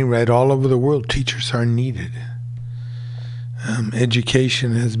 At any rate, all over the world, teachers are needed.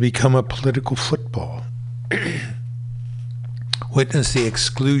 Education has become a political football. Witness the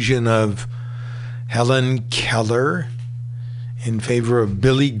exclusion of Helen Keller in favor of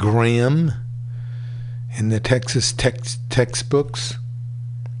Billy Graham in the Texas textbooks.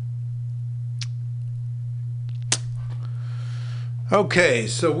 Okay,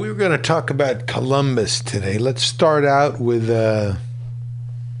 so we're going to talk about Columbus today. Let's start out with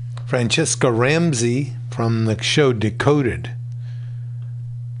Francesca Ramsey from the show Decoded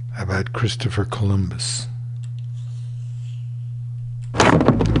about Christopher Columbus.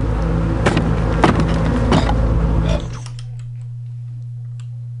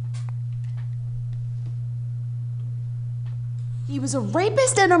 He was a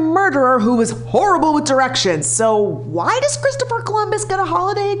rapist and a murderer who was horrible with directions. So why does Christopher Columbus get a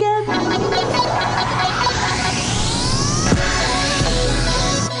holiday again?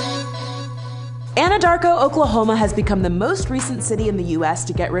 Anadarko, Oklahoma has become the most recent city in the U.S.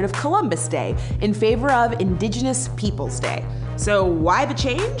 to get rid of Columbus Day in favor of Indigenous Peoples Day. So why the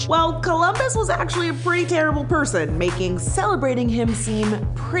change? Well, Columbus was actually a pretty terrible person, making celebrating him seem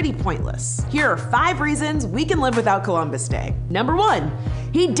pretty pointless. Here are 5 reasons we can live without Columbus Day. Number 1,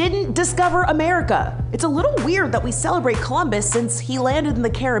 he didn't discover America. It's a little weird that we celebrate Columbus since he landed in the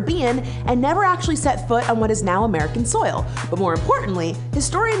Caribbean and never actually set foot on what is now American soil. But more importantly,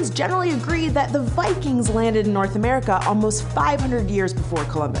 historians generally agree that the Vikings landed in North America almost 500 years before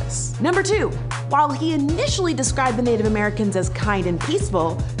Columbus. Number 2, while he initially described the Native Americans as kind and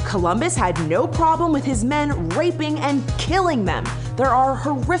peaceful, Columbus had no problem with his men raping and killing them. There are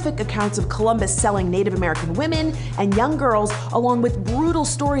horrific accounts of Columbus selling Native American women and young girls, along with brutal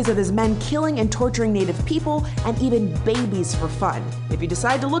stories of his men killing and torturing Native people and even babies for fun. If you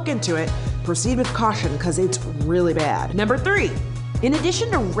decide to look into it, proceed with caution because it's really bad. Number 3. In addition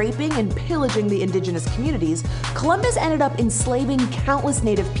to raping and pillaging the indigenous communities, Columbus ended up enslaving countless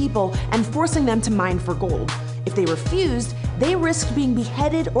Native people and forcing them to mine for gold. If they refused, they risked being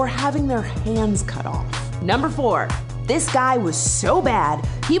beheaded or having their hands cut off. Number 4. This guy was so bad,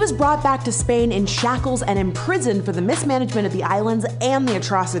 he was brought back to Spain in shackles and imprisoned for the mismanagement of the islands and the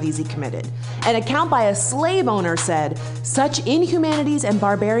atrocities he committed. An account by a slave owner said, "Such inhumanities and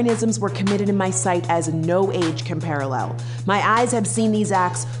barbarianisms were committed in my sight as no age can parallel. My eyes have seen these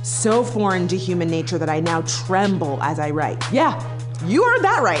acts so foreign to human nature that I now tremble as I write." Yeah, you heard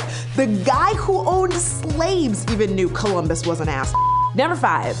that right. The guy who owned slaves even knew Columbus was an ass. Number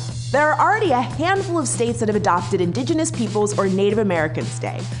 5. There are already a handful of states that have adopted Indigenous Peoples or Native Americans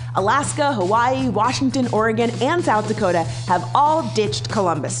Day. Alaska, Hawaii, Washington, Oregon, and South Dakota have all ditched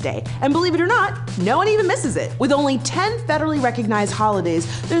Columbus Day. And believe it or not, no one even misses it. With only 10 federally recognized holidays,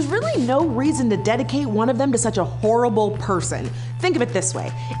 there's really no reason to dedicate one of them to such a horrible person. Think of it this way.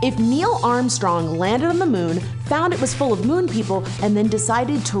 If Neil Armstrong landed on the moon, found it was full of moon people, and then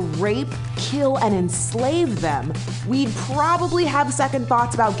decided to rape, kill, and enslave them, we'd probably have second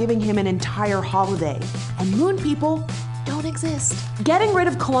thoughts about giving him an entire holiday. And moon people don't exist. Getting rid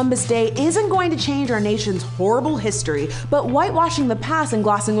of Columbus Day isn't going to change our nation's horrible history, but whitewashing the past and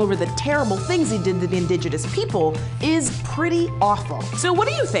glossing over the terrible things he did to the indigenous people is pretty awful. So what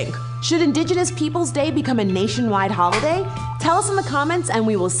do you think? Should Indigenous Peoples Day become a nationwide holiday? Tell us in the comments and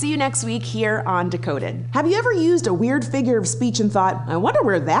we will see you next week here on Decoded. Have you ever used a weird figure of speech and thought, I wonder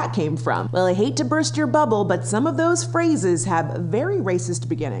where that came from? Well, I hate to burst your bubble, but some of those phrases have very racist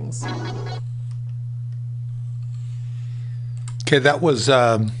beginnings. Okay, that was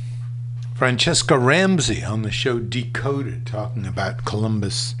Francesca Ramsey on the show Decoded talking about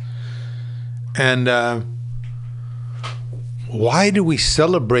Columbus. And why do we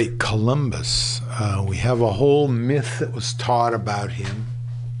celebrate Columbus? We have a whole myth that was taught about him.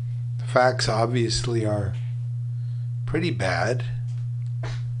 The facts obviously are pretty bad.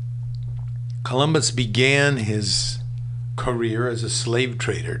 Columbus began his career as a slave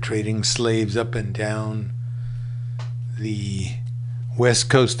trader, trading slaves up and down the west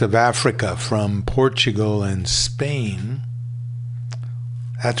coast of Africa from Portugal and Spain.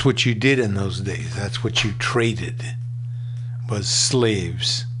 That's what you did in those days. That's what you traded, was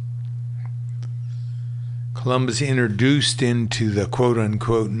slaves. Columbus introduced into the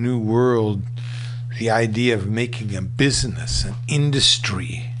quote-unquote New World the idea of making a business, an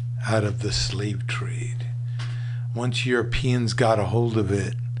industry out of the slave trade. Once Europeans got a hold of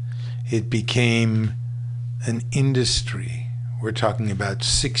it, it became an industry. We're talking about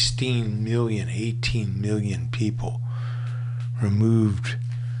 16 million, 18 million people removed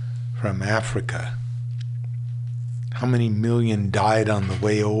from Africa. How many million died on the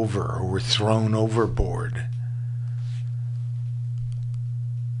way over or were thrown overboard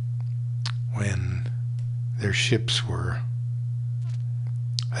when their ships were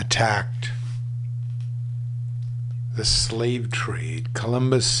attacked? The slave trade.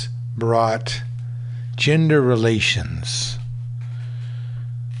 Columbus brought gender relations.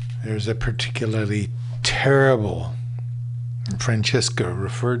 There's a particularly terrible, and Francesca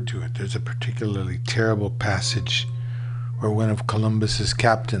referred to it, there's a particularly terrible passage where one of Columbus's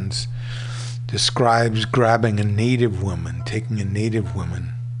captains describes grabbing a native woman, taking a native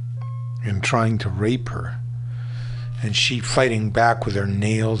woman, and trying to rape her, and she fighting back with her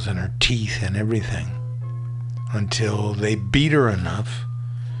nails and her teeth and everything until they beat her enough.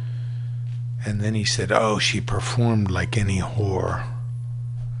 And then he said, oh, she performed like any whore.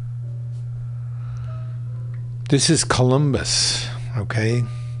 This is Columbus, okay?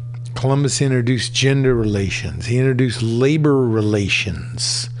 Columbus introduced gender relations. He introduced labor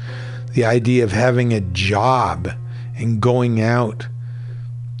relations. The idea of having a job and going out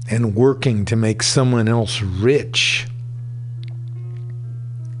and working to make someone else rich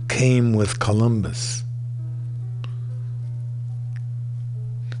came with Columbus.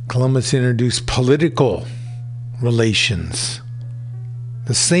 Columbus introduced political relations.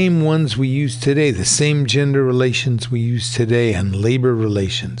 The same ones we use today, the same gender relations we use today, and labor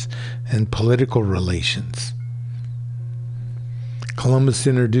relations and political relations. Columbus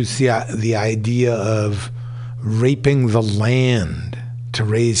introduced the idea of raping the land to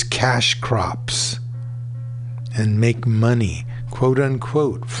raise cash crops and make money, quote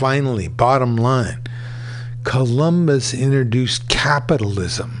unquote. Finally, bottom line, Columbus introduced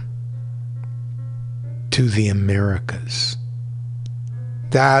capitalism to the Americas.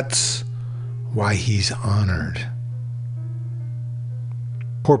 That's why he's honored.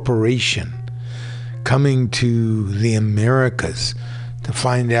 Corporation coming to the Americas to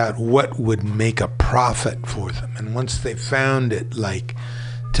find out what would make a profit for them. And once they found it, like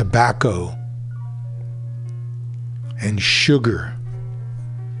tobacco and sugar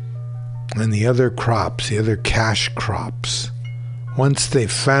and the other crops, the other cash crops, once they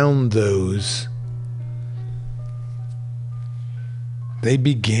found those, they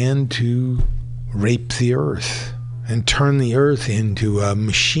began to rape the earth and turn the earth into a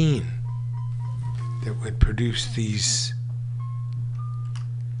machine that would produce these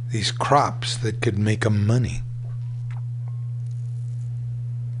crops that could make them money.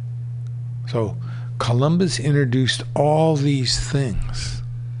 So Columbus introduced all these things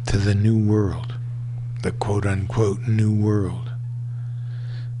to the New World, the quote-unquote New World.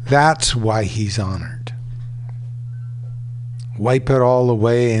 That's why he's honored. Wipe it all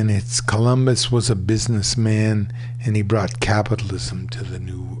away, and it's Columbus was a businessman, and he brought capitalism to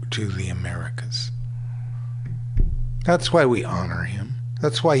the Americas. That's why we honor him.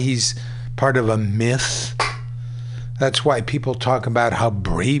 That's why he's part of a myth. That's why people talk about how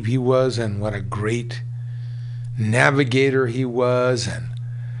brave he was and what a great navigator he was, and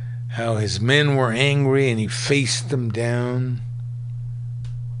how his men were angry and he faced them down.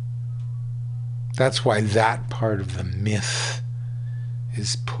 That's why that part of the myth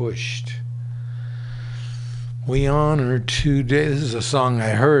is pushed. We honor today. This is a song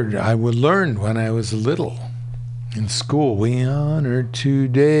I learned when I was little in school. We honor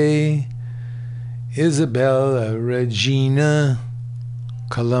today Isabella, Regina,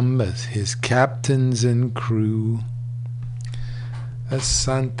 Columbus, his captains and crew. The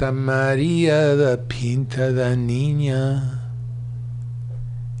Santa Maria, the Pinta da Niña,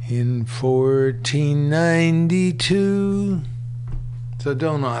 in 1492. So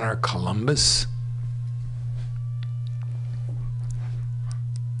don't honor Columbus.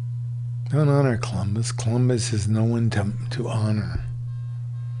 Don't honor Columbus. Columbus is no one to honor.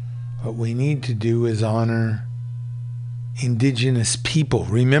 What we need to do is honor indigenous people.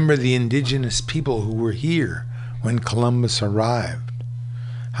 Remember the indigenous people who were here when Columbus arrived.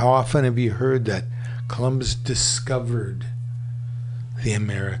 How often have you heard that Columbus discovered the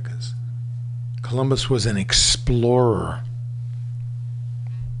Americas? Columbus was an explorer.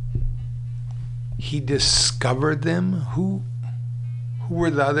 He discovered them. Who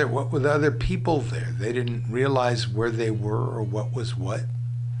were what were the other people there? They didn't realize where they were or what was what.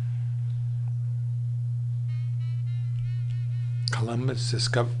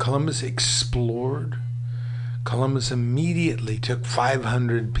 Columbus explored. Columbus immediately took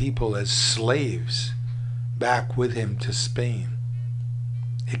 500 people as slaves back with him to Spain.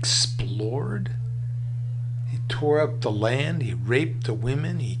 Explored. He tore up the land. He raped the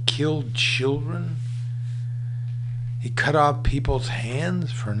women. He killed children. He cut off people's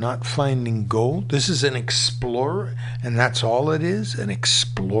hands for not finding gold. This is an explorer, and that's all it is, an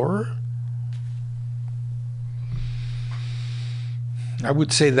explorer? I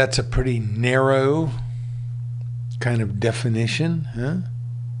would say that's a pretty narrow kind of definition, huh?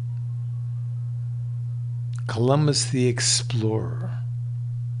 Columbus the explorer.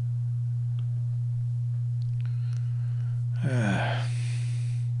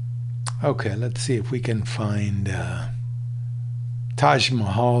 Okay, let's see if we can find Taj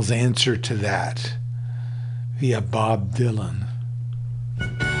Mahal's answer to that via Bob Dylan.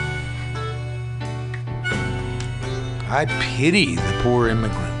 I pity the poor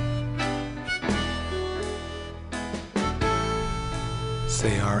immigrant.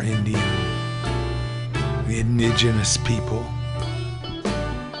 Say our Indian, the indigenous people.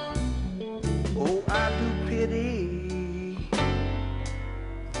 Oh, I do pity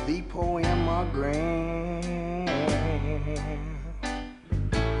the poor immigrant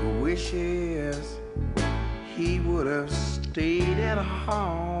who wishes he would have stayed at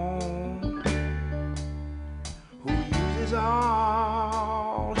home, who uses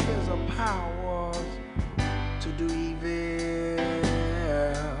all his powers to do evil,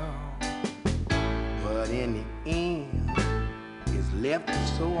 but in the end is left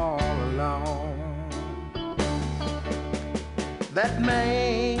so all alone. That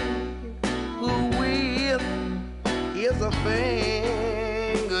man who with is a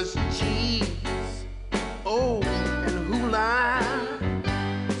finger's cheese, oh, and who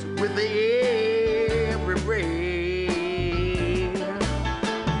lies with every breath,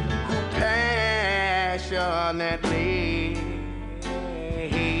 who passionately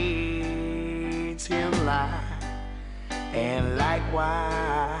hates his life, and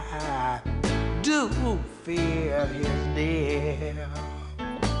likewise do fear his death.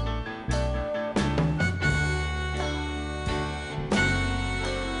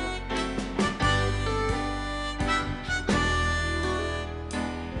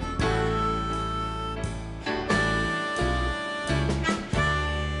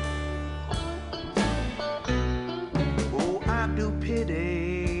 Oh, I do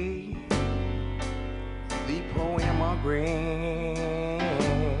pity the poor immigrant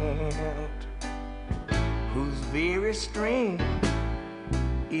whose very strength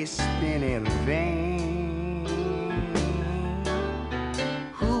is spent in vain,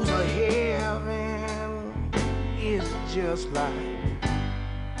 whose heaven is just like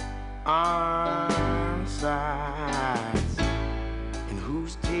arm size, and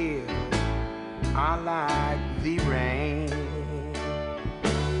whose tears are like the rain.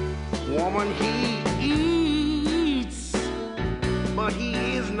 Woman, he eats, but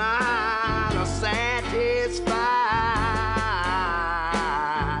he is not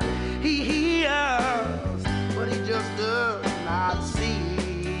satisfied. He hears, but he just does not see.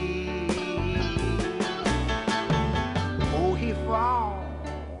 Oh, he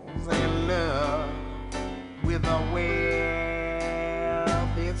falls in love with a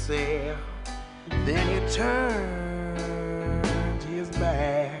wealthy self, then he turns his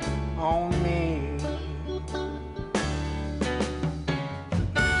back on me.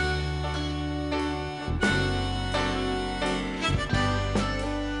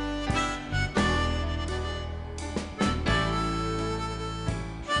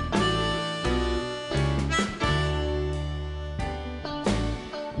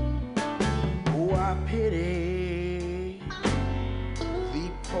 Oh, I pity the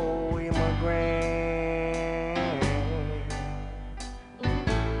poor immigrant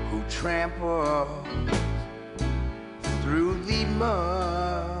who tramples through the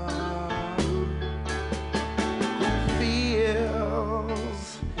mud, who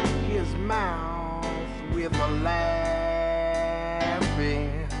fills his mouth with a laughing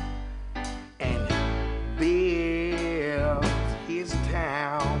and builds his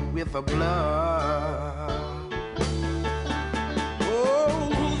town with a blood. Oh,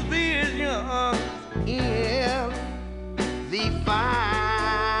 whose vision in the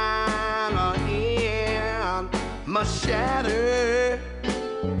final end must shatter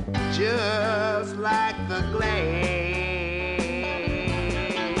just like the glass.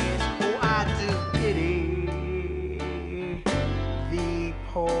 Oh, I do pity the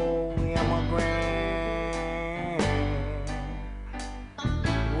poor immigrant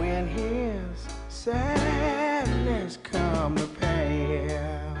when his sadness come to pass.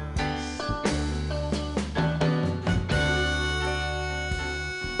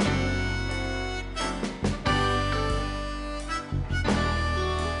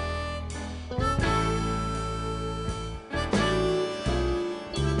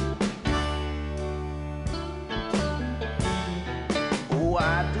 Oh,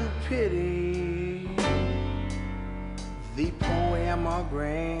 I do pity the poor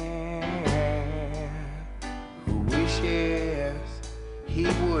immigrant who wishes he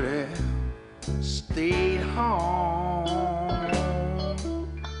would have stayed home,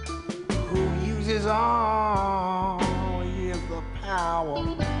 who uses all his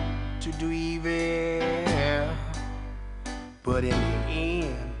power to do evil, but in the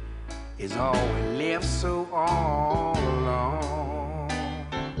end is always left so all alone.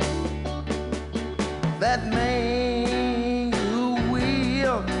 That man who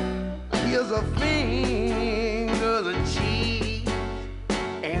will here's a finger's a cheese,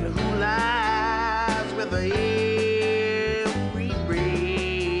 and who lies with every breath,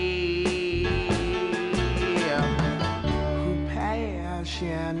 who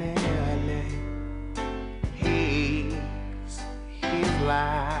passionately hates his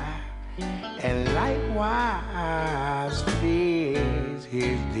life, and likewise fears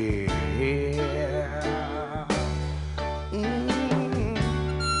his death.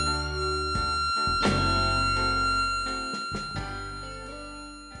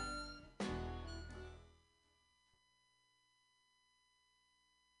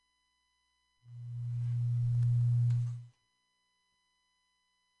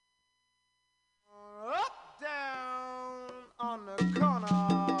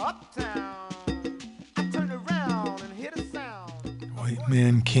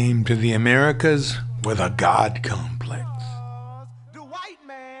 Man came to the Americas with a God complex. The white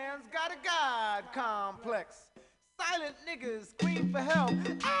man's got a God complex. Silent niggas scream for help.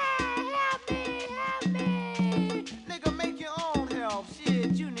 Hey, help me, help me. Nigga, make your own help.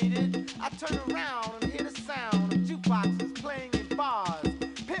 Shit, you need it. I turn around and hear the sound of jukeboxes playing in bars.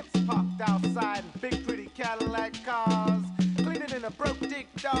 Pimps parked outside in big pretty Cadillac cars. Cleaner than a broke dick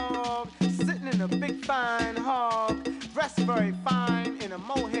dog. Sitting in a big fine hog. Dressed very fine in a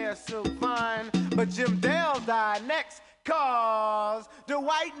mohair silk vine. But Jim Dale died next, cause the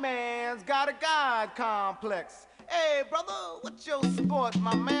white man's got a God complex. Hey, brother, what's your sport,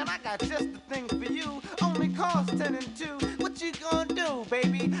 my man? I got just the thing for you. Only cost 10 and 2. What you gonna do,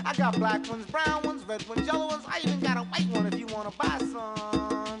 baby? I got black ones, brown ones, red ones, yellow ones. I even got a white one if you wanna buy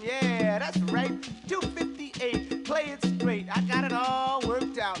some. Yeah, that's right. 258. Play it straight. I got it all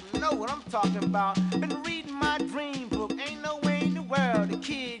worked out. Know what I'm talking about. Been reading my dream book. Ain't no way in the world the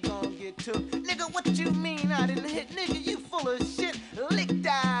kid gonna get took. Nigga, what you mean I didn't hit? Nigga, you full of shit. Licked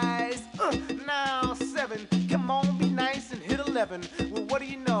eyes. Now 7. Come on, be nice and hit 11. Well, what do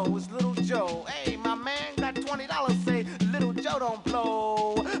you know? It's Little Joe. Hey, my man got $20. Say, Little Joe don't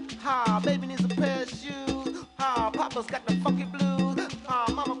blow. Ha, baby needs a pair of shoes. Ha, Papa's got the funky blues.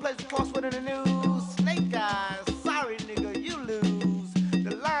 Ha, Mama plays the crossword in the news. Snake eyes, sorry nigga, you lose.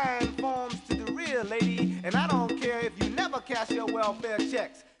 The line forms to the rear, lady. And I don't care if you never cash your welfare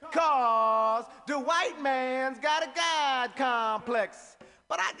checks. Cause the white man's got a God complex.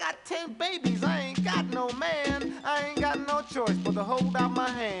 But I got 10 babies, I ain't got no man. I ain't got no choice but to hold out my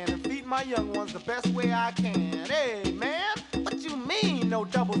hand and feed my young ones the best way I can. Hey, man, what you mean no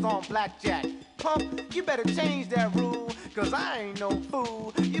doubles on blackjack? Pump, you better change that rule, cause I ain't no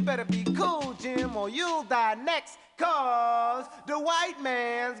fool. You better be cool, Jim, or you'll die next. Cause the white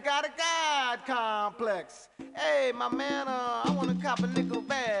man's got a God complex. Hey, my man, I wanna cop a nickel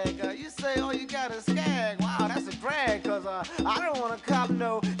bag. You say all you got is skag. Wow, that's a drag, cause I don't wanna cop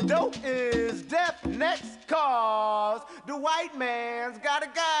no dope is death next. Cause the white man's got a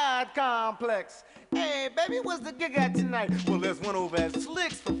God complex. Hey, baby, what's the gig at tonight? Well, there's one over at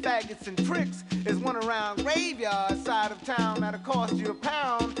Slicks for faggots and tricks. There's one around Graveyard side of town that'll cost you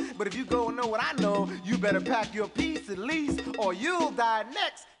 £1. But if you go and know what I know, you better pack your piece at least, or you'll die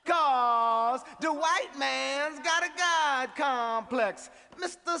next. Cause the white man's got a God complex.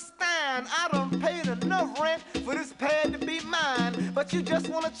 Mr. Stein, I done paid enough rent for this pad to be mine. But you just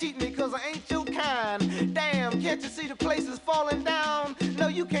wanna cheat me cause I ain't your kind. Damn, can't you see the place is falling down? No,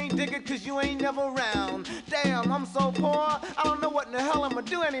 you can't dig it cause you ain't never around. Damn, I'm so poor, I don't know what in the hell I'ma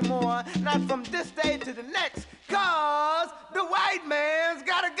do anymore. Not from this day to the next. Cause the white man's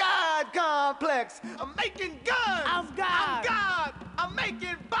got a God complex. I'm making guns. I'm God. I'm God. I'm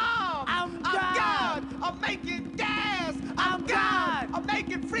making bombs. I'm God. I'm making gas. I'm God. I'm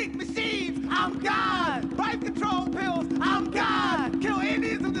making freak machines. I'm God. Birth control pills. I'm God. Kill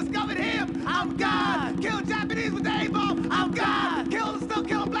Indians who discovered him. I'm God. Kill Japanese with the A-bomb. I'm God. Still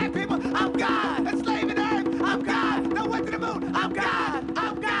killing black people. I'm God. Enslaving earth. I'm God. No way to the moon. I'm God.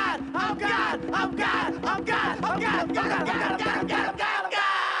 I'm God. I'm God. I'm God. I'm God. I'm God. I'm God. I'm God. I'm God. I'm God. I'm God. I'm God.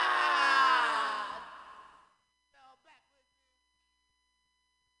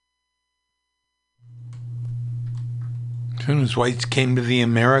 As soon as whites came to the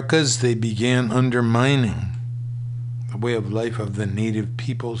Americas, they began undermining the way of life of the native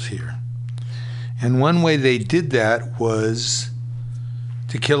peoples here. And one way they did that was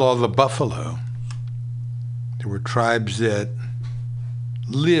to kill all the buffalo. There were tribes that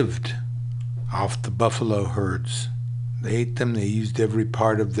lived off the buffalo herds. They ate them, they used every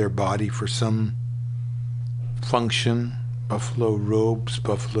part of their body for some function. Buffalo robes,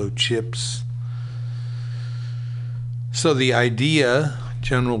 buffalo chips. So the idea,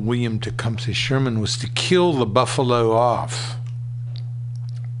 General William Tecumseh Sherman, was to kill the buffalo off.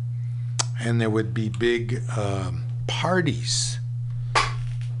 And there would be big parties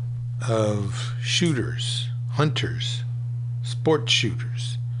of shooters, hunters, sport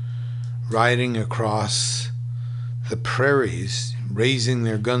shooters, riding across the prairies, raising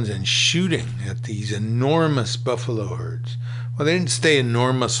their guns and shooting at these enormous buffalo herds. Well, they didn't stay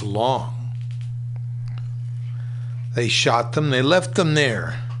enormous long. They shot them, they left them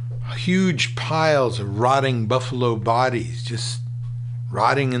there. Huge piles of rotting buffalo bodies, just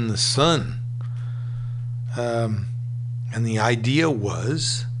rotting in the sun. And the idea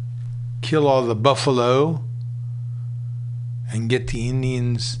was kill all the buffalo and get the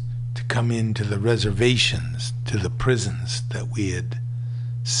Indians to come into the reservations, to the prisons that we had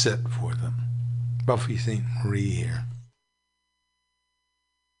set for them. Buffy St. Marie here.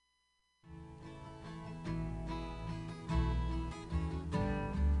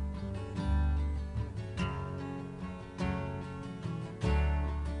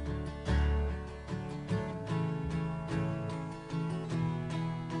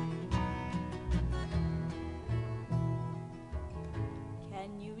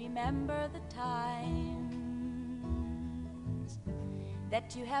 remember the times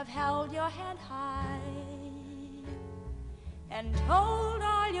that you have held your head high and told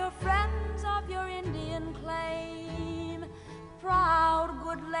all your friends of your Indian claim. Proud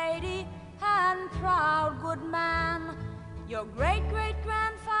good lady and proud good man, your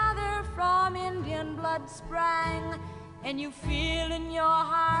great-great-grandfather from Indian blood sprang, and you feel in your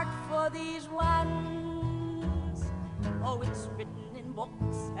heart for these ones. Oh, it's written in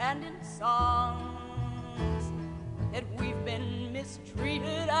books and in songs that we've been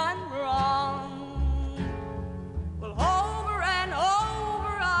mistreated and wronged. Well, over and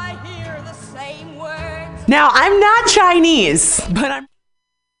over I hear the same words. Now, I'm not Chinese, but I'm...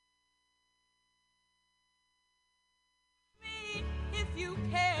 If you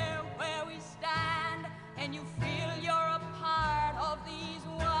care where we stand and you feel you're a part of these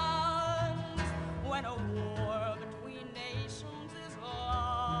ones, when a war between nations is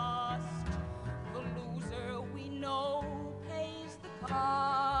lost, the loser we know pays the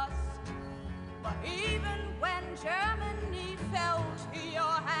cost. But even when Germany fell to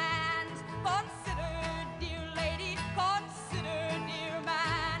your hands, consider, dear lady, consider, dear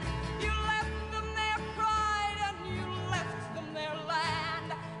man, you left them their pride and you left them their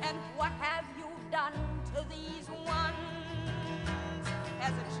land. And what have you done to these ones?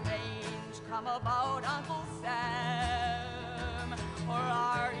 Has a change come about, Uncle Sam? Or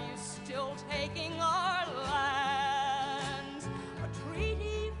are you still taking our lands? A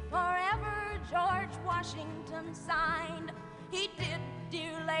treaty forever George Washington signed. He did,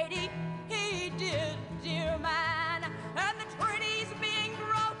 dear lady, he did, dear man. And the treaty's being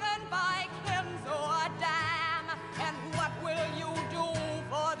broken by Kenzo Dam. And what will you do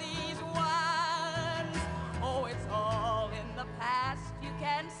for these ones? Oh, it's all in the past, you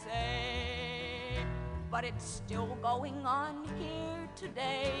can say, but it's still going on here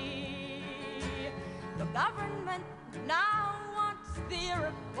today. The government now wants the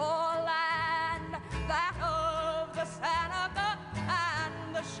Iroquois land, that of the Seneca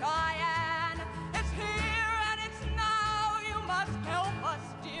and the Cheyenne. It's here and it's now, you must help us,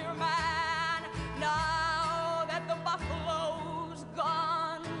 dear man, now that the buffalo's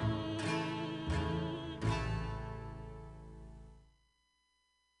gone.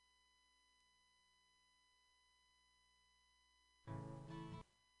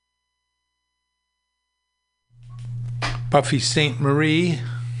 Buffy St. Marie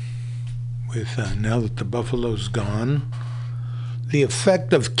with Now That the Buffalo's Gone. The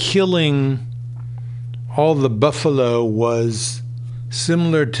effect of killing all the buffalo was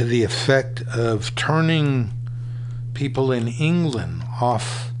similar to the effect of turning people in England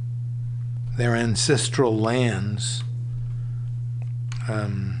off their ancestral lands,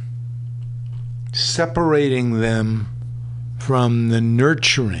 separating them from the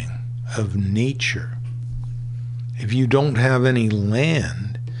nurturing of nature. If you don't have any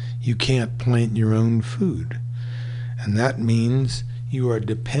land, you can't plant your own food. And that means you are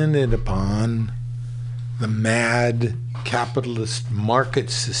dependent upon the mad capitalist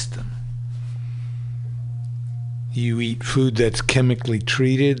market system. You eat food that's chemically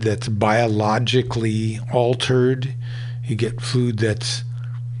treated, that's biologically altered. You get food that's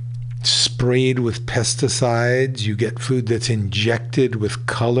sprayed with pesticides. You get food that's injected with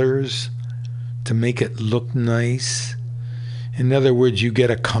colors to make it look nice. In other words, you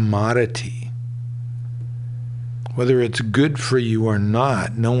get a commodity. Whether it's good for you or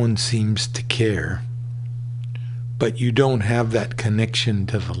not, no one seems to care. But you don't have that connection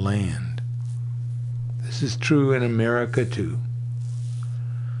to the land. This is true in America too.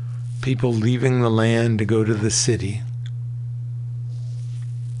 People leaving the land to go to the city.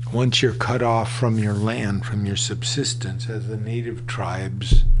 Once you're cut off from your land, from your subsistence, as the native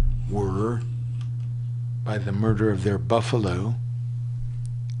tribes were, by the murder of their buffalo,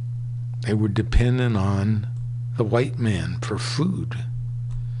 they were dependent on the white man for food.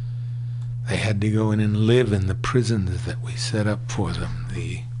 They had to go in and live in the prisons that we set up for them,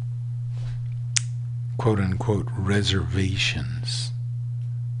 the quote-unquote reservations.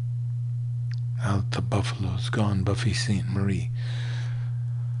 Out the Buffalo's Gone, Buffy St. Marie.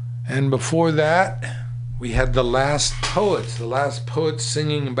 And before that, we had the last poets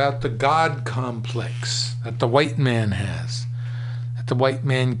singing about the God complex that the white man has. That the white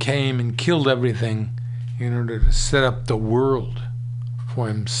man came and killed everything in order to set up the world for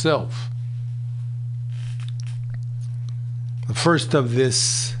himself. The first of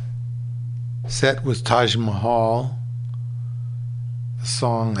this set was Taj Mahal, the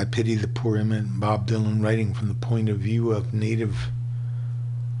song I Pity the Poor Immigrant, Bob Dylan writing from the point of view of Native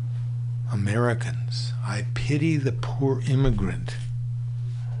Americans. I pity the poor immigrant.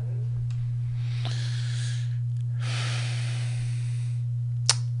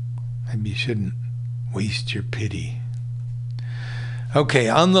 Maybe you shouldn't waste your pity. Okay,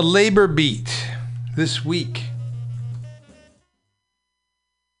 on the labor beat this week.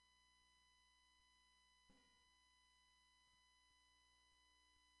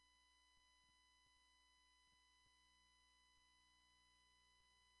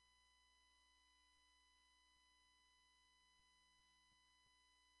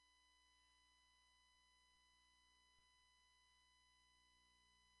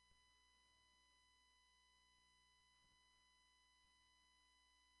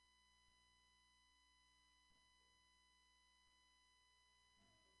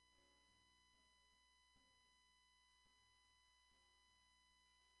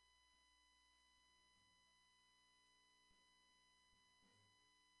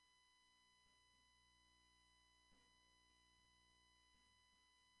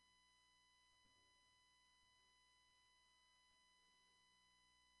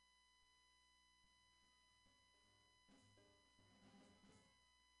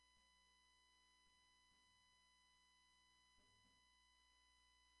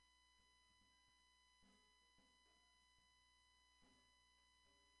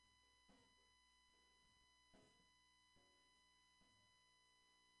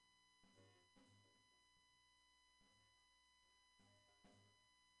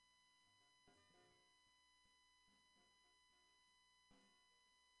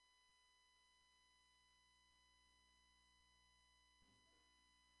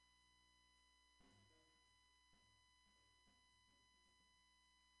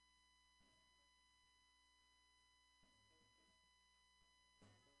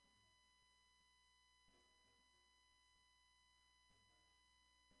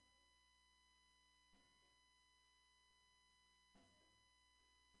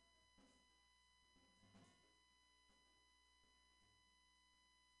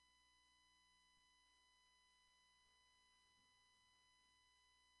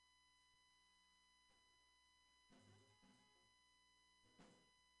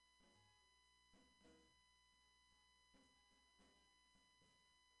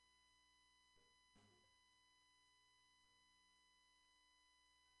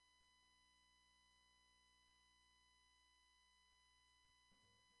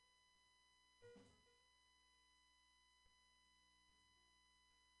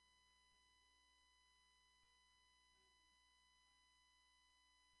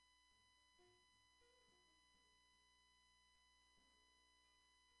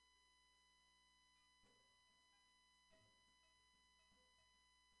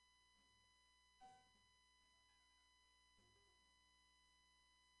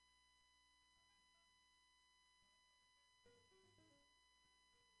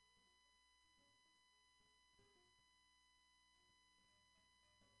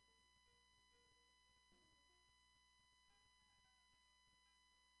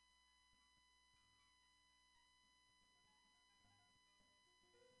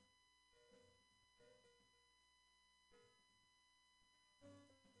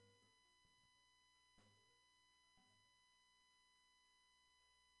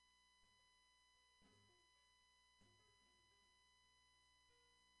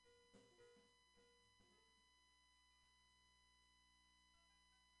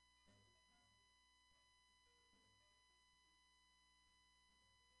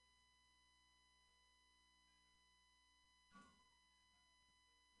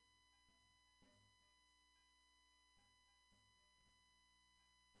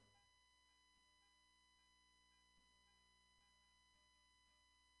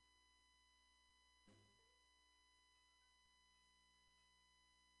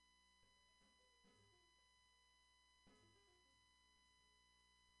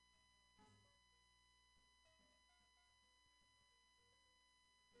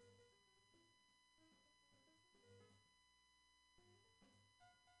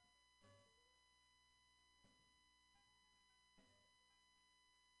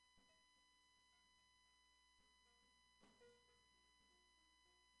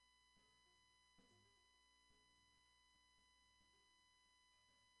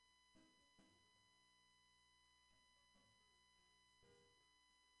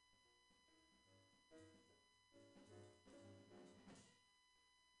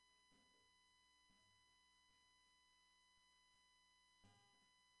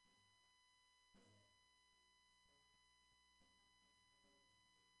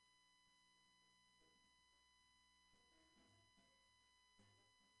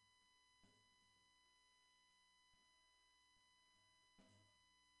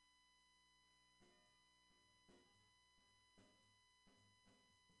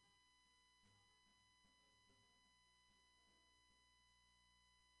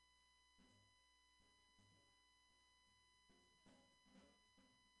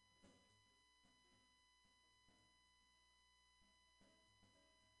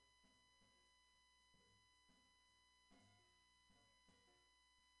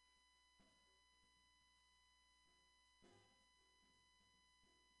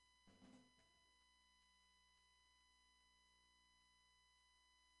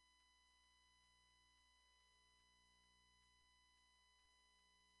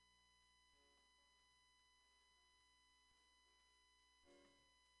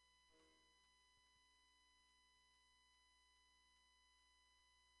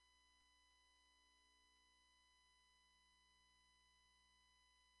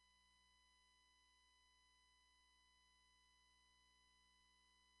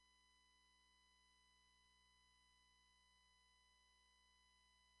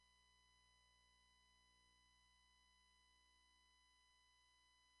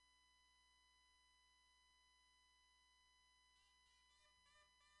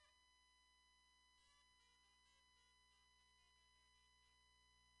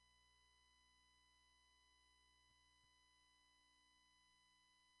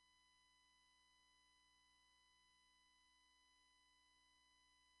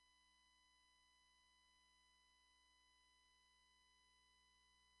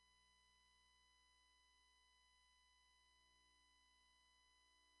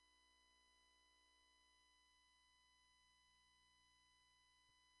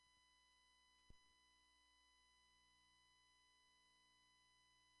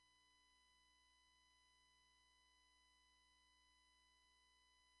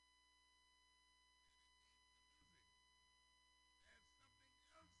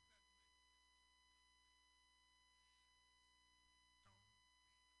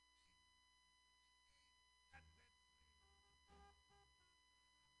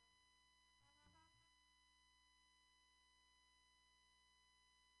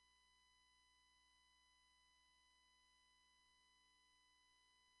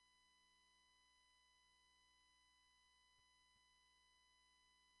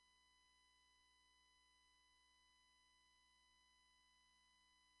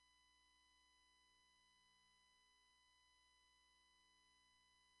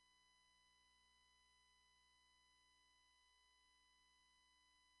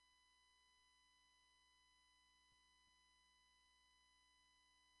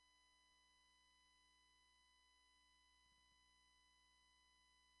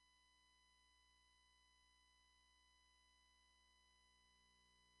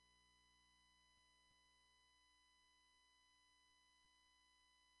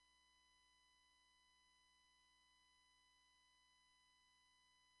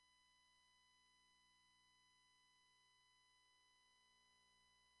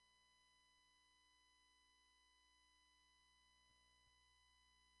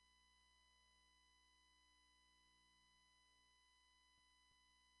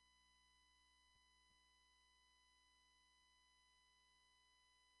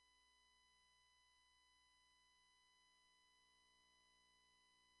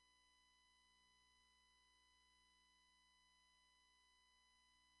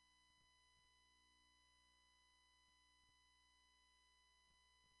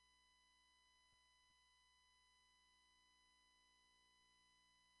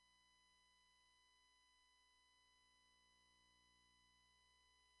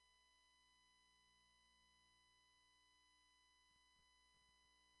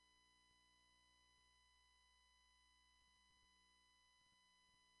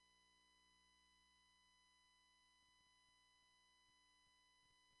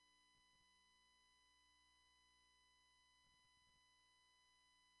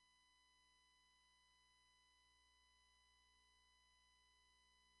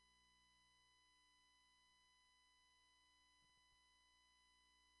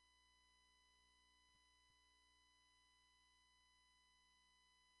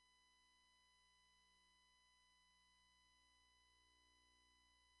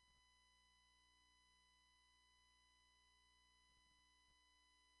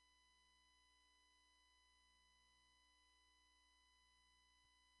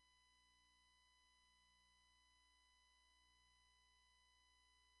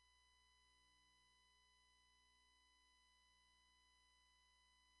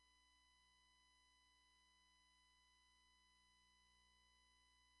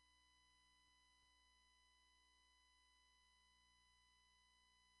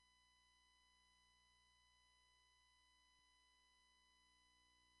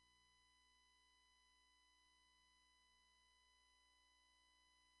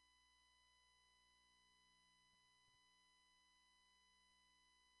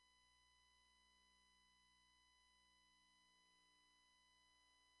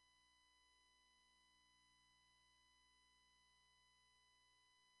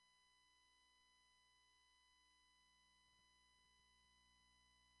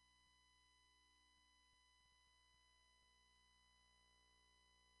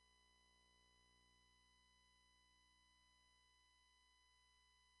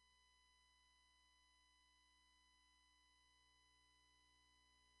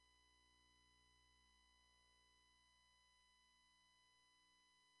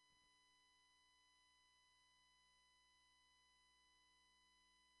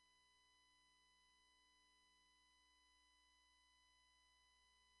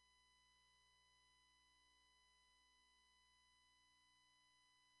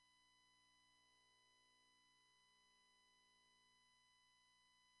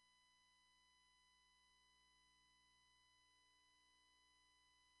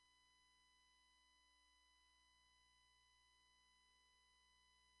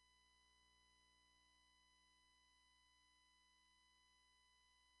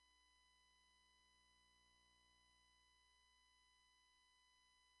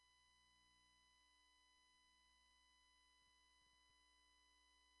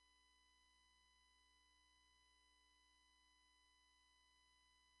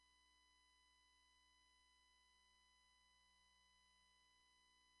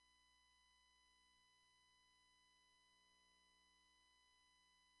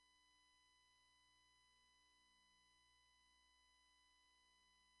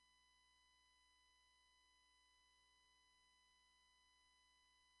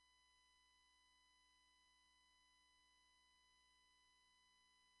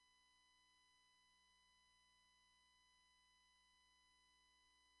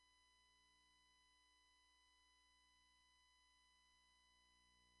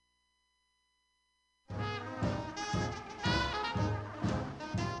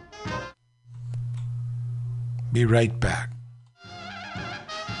 Be right back.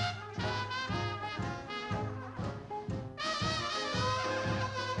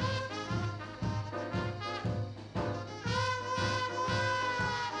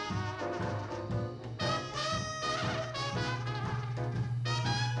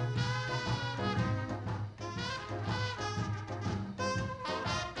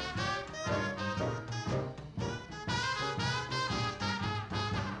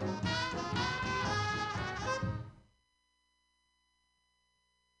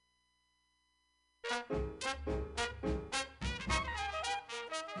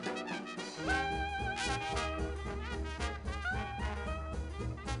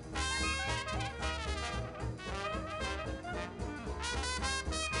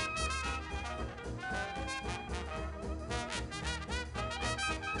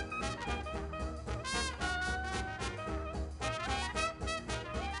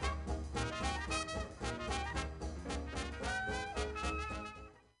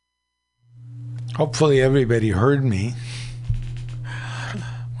 Hopefully everybody heard me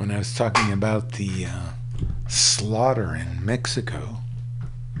when I was talking about the slaughter in Mexico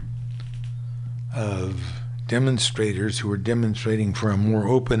of demonstrators who were demonstrating for a more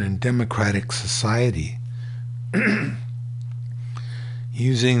open and democratic society,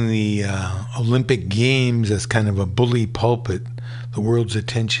 using the Olympic Games as kind of a bully pulpit. The world's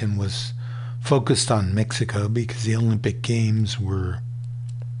attention was focused on Mexico because the Olympic Games were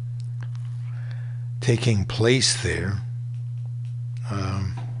taking place there.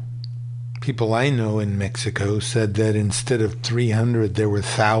 People I know in Mexico said that instead of 300, there were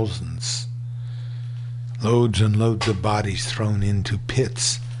thousands. Loads and loads of bodies thrown into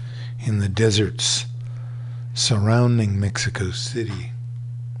pits in the deserts surrounding Mexico City.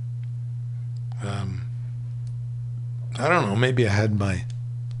 I don't know, maybe I had my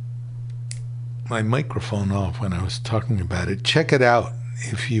microphone off when I was talking about it. Check it out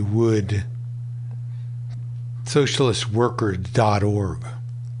if you would. socialistworkers.org.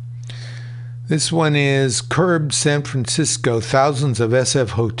 This one is Curb San Francisco. Thousands of SF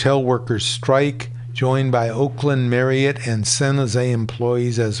hotel workers strike, joined by Oakland, Marriott, and San Jose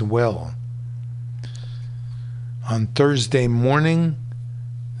employees as well. On Thursday morning,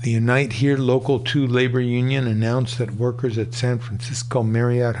 the Unite Here Local 2 labor union announced that workers at San Francisco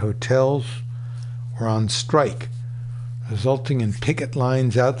Marriott hotels were on strike, resulting in picket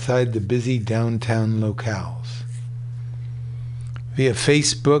lines outside the busy downtown locales. Via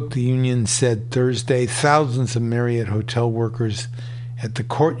Facebook, the union said Thursday thousands of Marriott hotel workers at the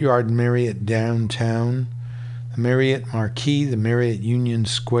Courtyard Marriott downtown, the Marriott Marquis, the Marriott Union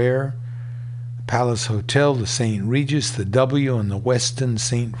Square, the Palace Hotel, the St. Regis, the W, and the Westin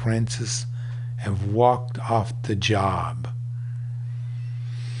St. Francis have walked off the job.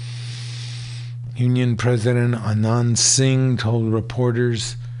 Union President Anand Singh told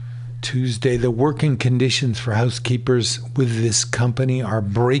reporters Tuesday, the working conditions for housekeepers with this company are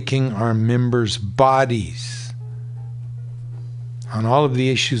breaking our members' bodies. On all of the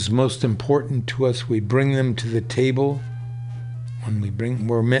issues most important to us, we bring them to the table. When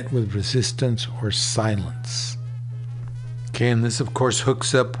we're met with resistance or silence. Okay, and this, of course,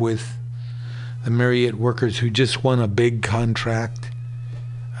 hooks up with the Marriott workers who just won a big contract,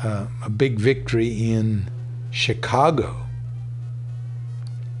 a big victory in Chicago.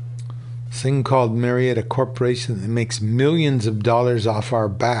 Singh called Marriott a corporation that makes millions of dollars off our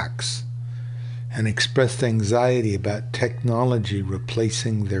backs and expressed anxiety about technology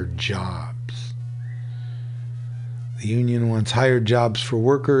replacing their jobs. The union wants higher jobs for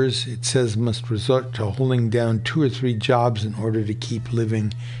workers. It says must resort to holding down 2 or 3 jobs in order to keep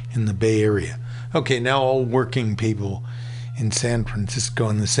living in the Bay Area. Okay, now all working people in San Francisco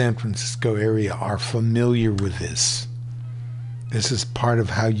and the San Francisco area are familiar with this. This is part of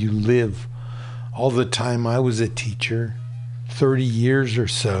how you live. All the time I was a teacher, 30 years or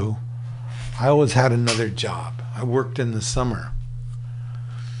so, I always had another job. I worked in the summer.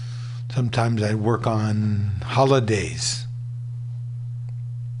 Sometimes I'd work on holidays.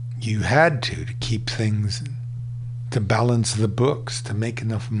 You had to keep things, to balance the books, to make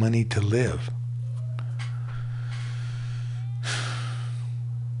enough money to live.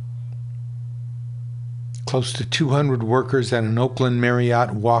 Close to 200 workers at an Oakland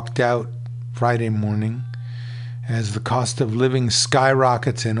Marriott walked out Friday morning as the cost of living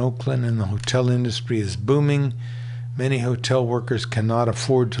skyrockets in Oakland and the hotel industry is booming. Many hotel workers cannot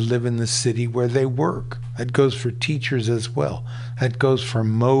afford to live in the city where they work. That goes for teachers as well. That goes for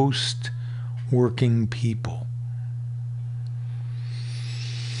most working people.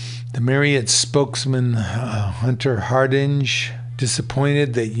 The Marriott spokesman, Hunter Hardinge,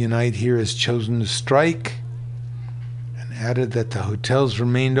 disappointed that Unite Here has chosen to strike. added that the hotels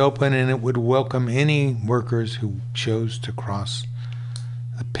remained open and it would welcome any workers who chose to cross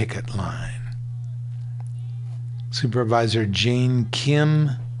the picket line. Supervisor Jane Kim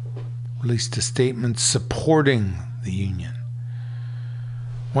released a statement supporting the union.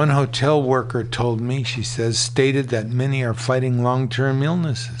 One hotel worker told me, she says, stated that many are fighting long-term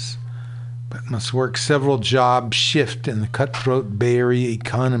illnesses, but must work several job shift in the cutthroat Bay Area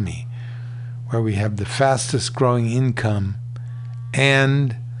economy, where we have the fastest growing income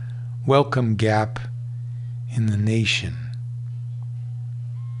and welcome gap in the nation.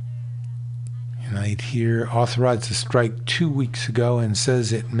 Unite Here authorized the strike 2 weeks ago and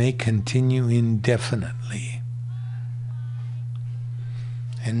says it may continue indefinitely.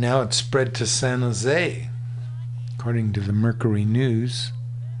 And now it's spread to San Jose, according to the Mercury News.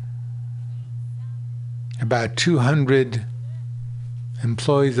 About 200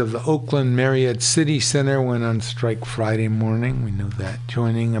 employees of the Oakland Marriott City Center went on strike Friday morning. We know that.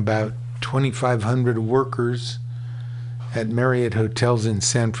 Joining about 2,500 workers at Marriott hotels in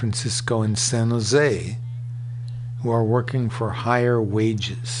San Francisco and San Jose who are working for higher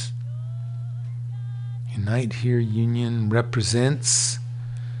wages. Unite Here Union represents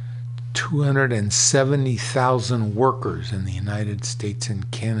 270,000 workers in the United States and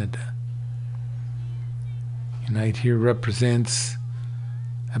Canada. Unite Here represents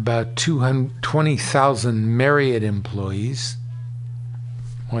about 220,000 Marriott employees,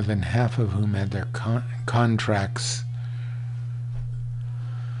 more than half of whom had their contracts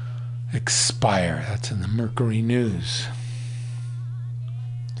expire. That's in the Mercury News.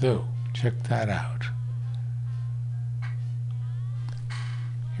 So, check that out.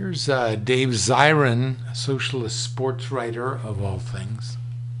 Here's Dave Zirin, a socialist sports writer of all things,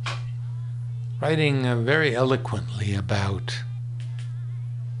 writing very eloquently about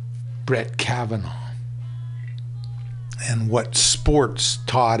Brett Kavanaugh and what sports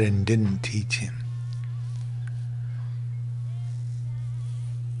taught and didn't teach him.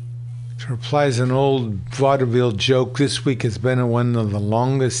 To reply as an old vaudeville joke, this week has been one of the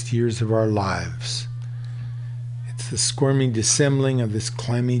longest years of our lives. It's the squirmy dissembling of this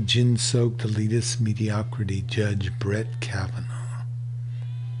clammy, gin-soaked, elitist mediocrity Judge Brett Kavanaugh.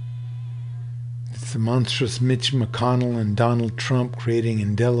 It's the monstrous Mitch McConnell and Donald Trump creating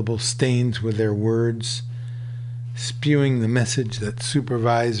indelible stains with their words, spewing the message that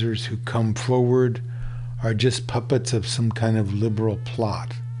supervisors who come forward are just puppets of some kind of liberal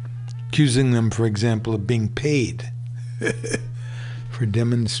plot, accusing them, for example, of being paid for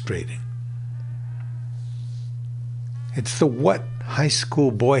demonstrating. It's the what high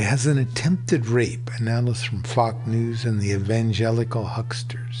school boy has an attempted rape analysis from Fox News and the evangelical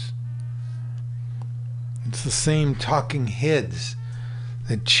hucksters. It's the same talking heads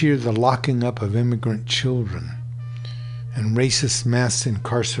that cheer the locking up of immigrant children and racist mass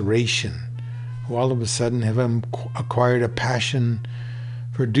incarceration, who all of a sudden have acquired a passion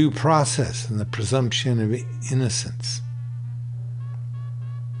for due process and the presumption of innocence.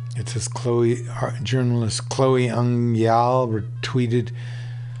 It's as journalist Chloe Ang-Yal retweeted,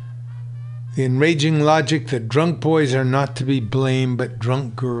 the enraging logic that drunk boys are not to be blamed, but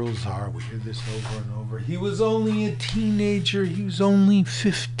drunk girls are. We hear this over and over. He was only a teenager. He was only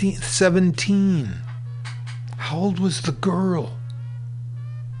 17. How old was the girl?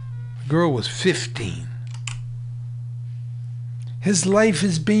 The girl was 15. His life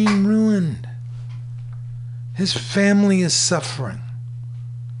is being ruined. His family is suffering.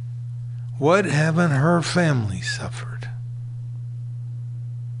 What haven't her family suffered?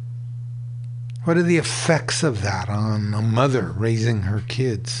 What are the effects of that on a mother raising her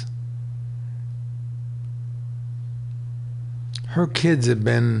kids? Her kids have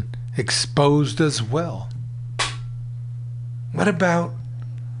been exposed as well. What about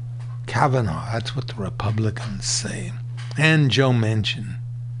Kavanaugh? That's what the Republicans say. And Joe Manchin.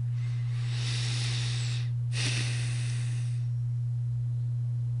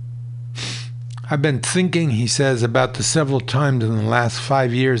 I've been thinking, he says, about the several times in the last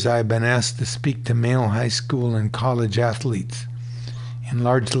 5 years I have been asked to speak to male high school and college athletes in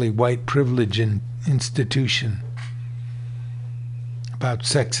largely white privilege institution about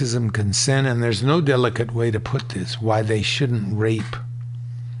sexism, consent, and there's no delicate way to put this, why they shouldn't rape.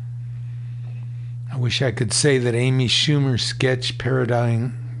 I wish I could say that Amy Schumer's sketch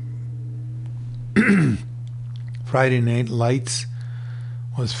parodying Friday Night Lights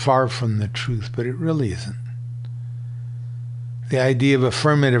was far from the truth, but it really isn't. The idea of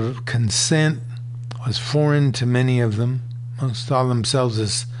affirmative consent was foreign to many of them. Most saw themselves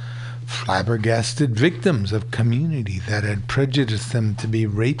as flabbergasted victims of community that had prejudiced them to be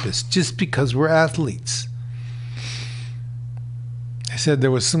rapists just because we're athletes. They said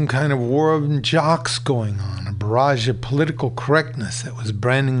there was some kind of war of jocks going on, a barrage of political correctness that was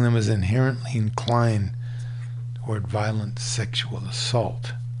branding them as inherently inclined toward violent sexual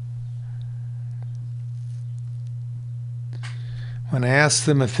assault. When I asked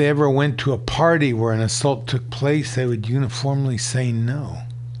them if they ever went to a party where an assault took place, they would uniformly say no.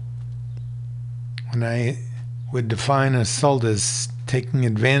 When I would define assault as taking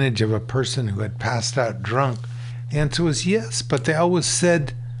advantage of a person who had passed out drunk, the answer was yes, but they always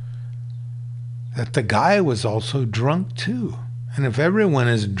said that the guy was also drunk too. And if everyone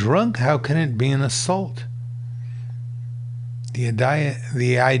is drunk, how can it be an assault?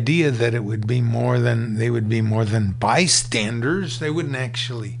 The idea that it would be more than, they would be more than bystanders, they wouldn't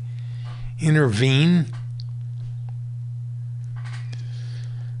actually intervene.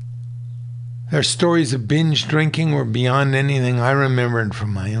 Their stories of binge drinking were beyond anything I remembered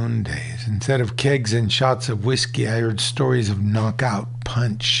from my own days. Instead of kegs and shots of whiskey, I heard stories of knockout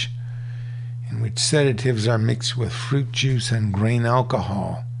punch, in which sedatives are mixed with fruit juice and grain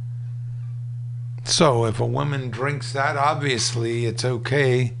alcohol. So if a woman drinks that, obviously it's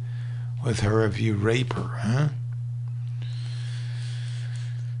okay with her if you rape her, huh?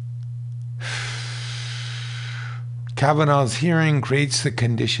 Kavanaugh's hearing creates the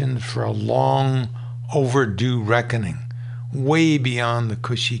conditions for a long overdue reckoning, way beyond the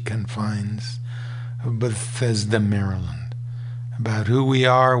cushy confines of Bethesda, Maryland, about who we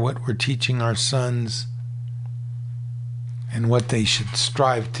are, what we're teaching our sons, and what they should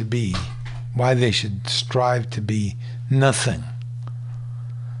strive to be, why they should strive to be nothing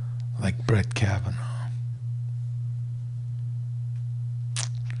like Brett Kavanaugh.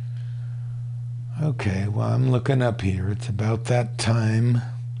 Okay, well, I'm looking up here. It's about that time.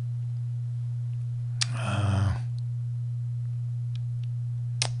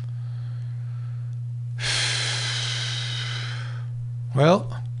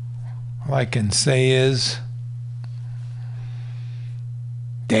 Well, all I can say is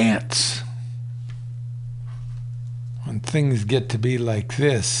dance. When things get to be like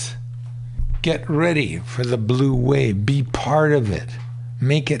this, get ready for the blue wave. Be part of it.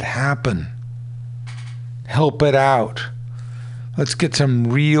 Make it happen. Help it out. Let's get some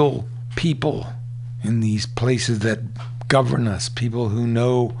real people in these places that govern us, people who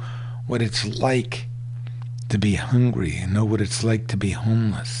know what it's like to be hungry and know what it's like to be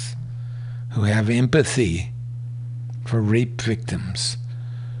homeless, who have empathy for rape victims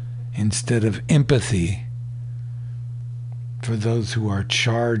instead of empathy for those who are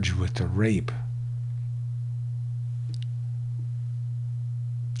charged with the rape.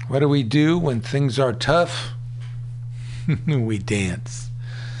 What do we do when things are tough? We dance.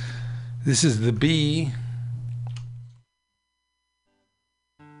 This is the Bee.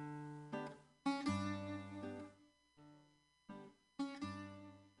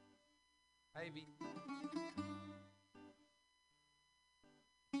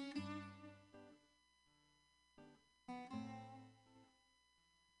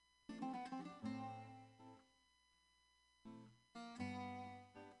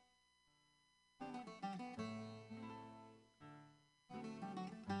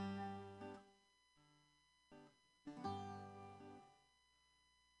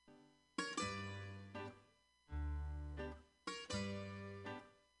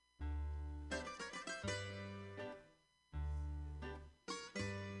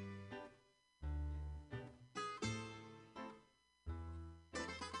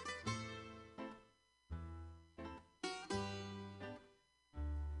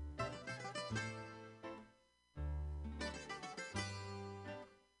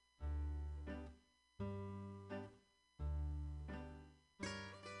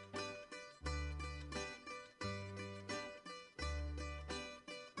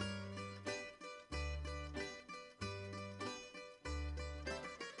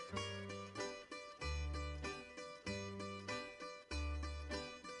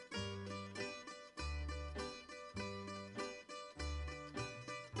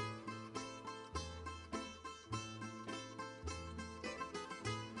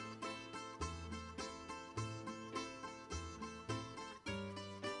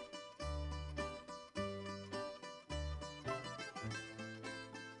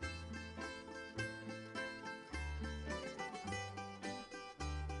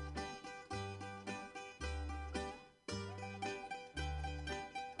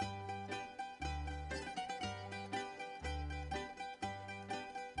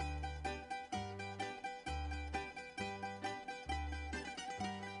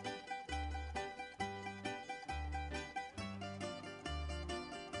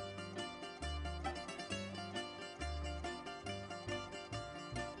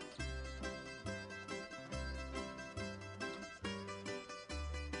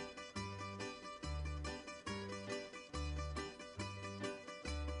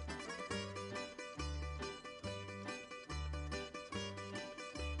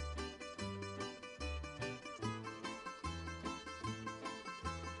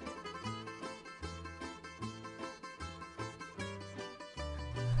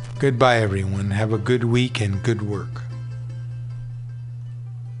 Goodbye, everyone. Have a good week and good work.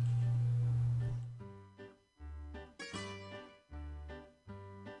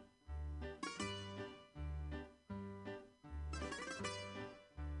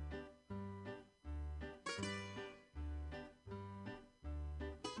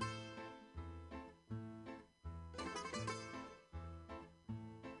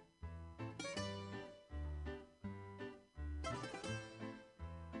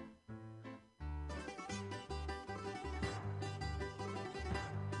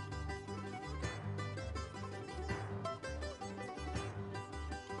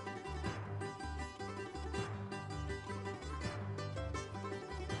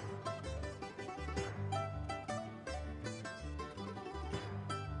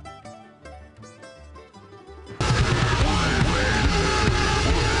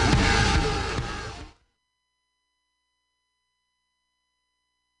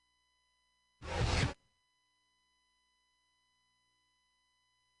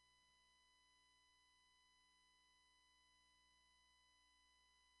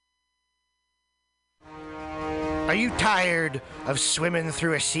 Are you tired of swimming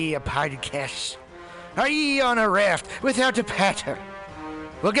through a sea of podcasts? Are ye on a raft without a paddle?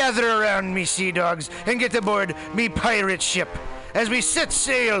 Well, gather around me, sea dogs, and get aboard me pirate ship as we set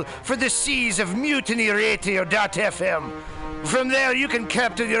sail for the seas of MutinyRadio.fm. From there, you can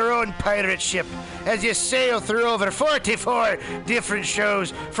captain your own pirate ship as you sail through over 44 different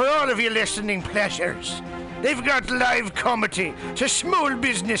shows for all of your listening pleasures. They've got live comedy to small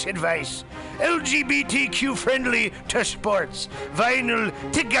business advice, LGBTQ friendly to sports, vinyl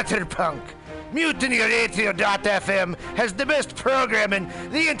to gutter punk. MutinyRadio.fm has the best programming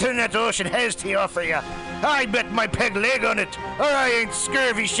the internet ocean has to offer you. I bet my peg leg on it, or I ain't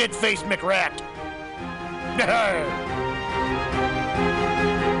scurvy shit-faced McRat.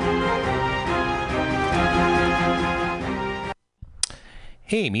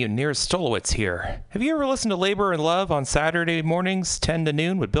 Hey, Mutineer Stolowitz here. Have you ever listened to Labor and Love on Saturday mornings, 10 to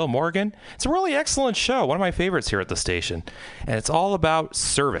noon with Bill Morgan? It's a really excellent show, one of my favorites here at the station. And it's all about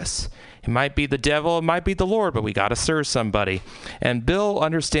service. It might be the devil, it might be the Lord, but we got to serve somebody. And Bill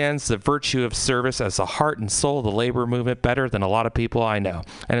understands the virtue of service as the heart and soul of the labor movement better than a lot of people I know.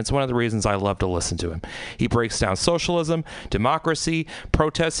 And it's one of the reasons I love to listen to him. He breaks down socialism, democracy,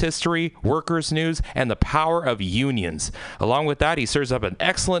 protest history, workers' news, and the power of unions. Along with that, he serves up an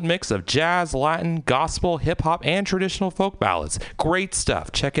excellent mix of jazz, Latin, gospel, hip-hop, and traditional folk ballads. Great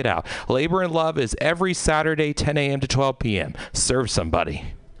stuff. Check it out. Labor and Love is every Saturday, 10 a.m. to 12 p.m. Serve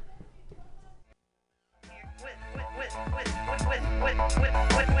somebody.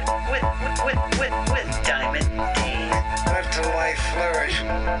 Diamond Dave. Let the life flourish. We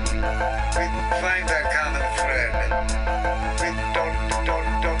find that common thread. We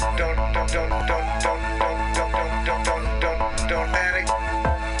don't panic.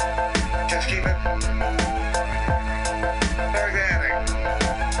 Just keep it organic.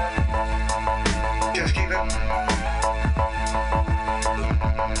 Just keep it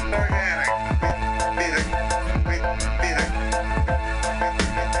organic. Be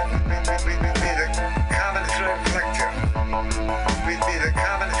the common thread collective. We'd be the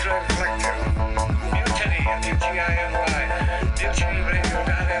common thread collective. Mutiny, M-U-T-I-N-Y.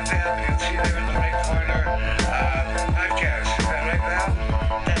 MutinyRadio.fm. You'll see there in the right corner. Podcast. Is that right, Val?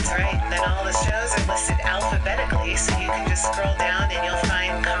 That's right. Then all the shows are listed alphabetically, so you can just scroll down and you'll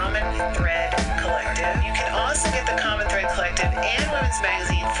find Common Thread Collective. You can also get the Common Thread Collective and Women's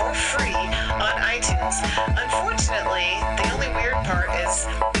Magazine for free on iTunes. Unfortunately, the only weird part is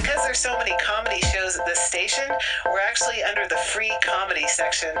because there's so many comedy shows at this station, we're actually under the free comedy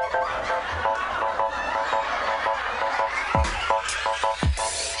section.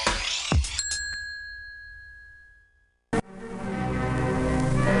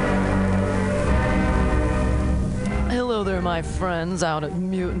 Hello there, my friends out at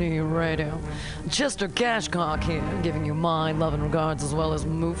Mutiny Radio. Chester Cashcock here, giving you my love and regards as well as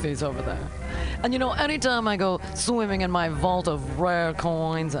Moofy's over there. And you know, anytime I go swimming in my vault of rare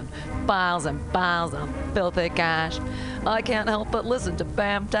coins and piles of filthy cash, I can't help but listen to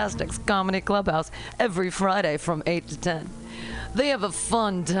Fantastic's Comedy Clubhouse every Friday from 8 to 10. They have a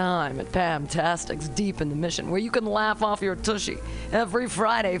fun time at Pamtastic's Deep in the Mission, where you can laugh off your tushy every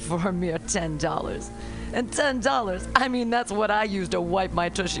Friday for a mere $10. And $10, I mean, that's what I use to wipe my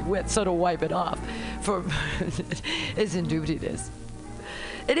tushy with, so to wipe it off for is indeed this.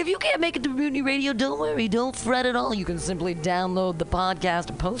 And if you can't make it to Mutiny Radio, don't worry, don't fret at all. You can simply download the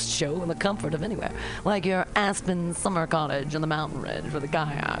podcast post-show in the comfort of anywhere, like your Aspen summer cottage on the mountain ridge for the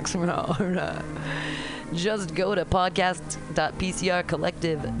kayaks. Just go to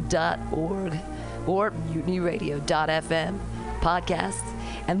podcast.pcrcollective.org or mutinyradio.fm podcasts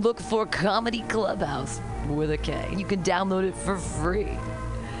and look for Comedy Clubhouse with a K. You can download it for free.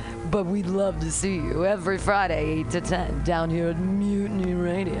 But we'd love to see you every Friday, 8 to 10, down here at Mutiny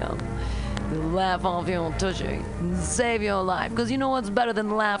Radio. Laugh off your tushy and save your life, because you know what's better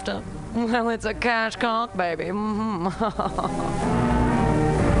than laughter? Well, it's a cash cock, baby.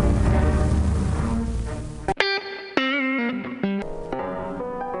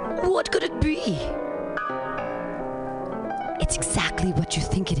 What could it be? It's exactly what you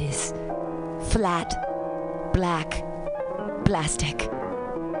think it is. Flat, black, plastic,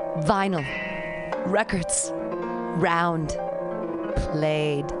 vinyl, records, round,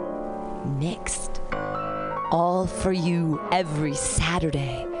 played, mixed. All for you every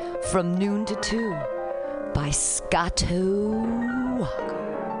Saturday from noon to 2 by Scotto Walker.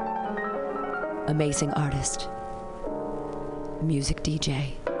 Amazing artist, music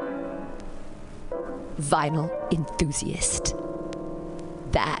DJ, vinyl enthusiast.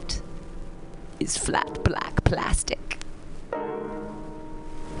 That is flat black plastic.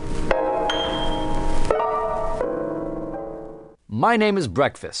 My name is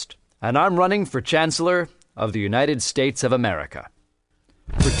Breakfast, and I'm running for Chancellor of the United States of America.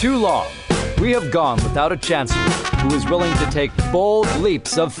 For too long, we have gone without a Chancellor who is willing to take bold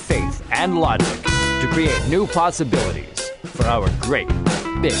leaps of faith and logic to create new possibilities for our great,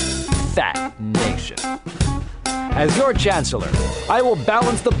 big, fat nation. As your Chancellor, I will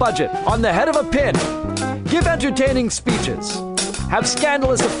balance the budget on the head of a pin, give entertaining speeches, have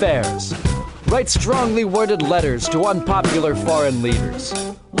scandalous affairs, write strongly worded letters to unpopular foreign leaders,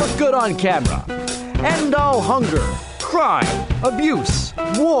 look good on camera, end all hunger, crime, abuse,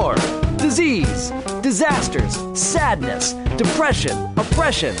 war, disease, disasters, sadness, depression,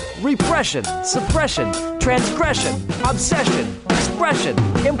 oppression, repression, suppression, transgression, obsession, expression,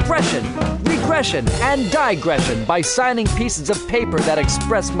 impression, regression, and digression by signing pieces of paper that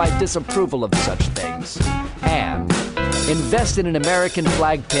express my disapproval of such things, and invest in an American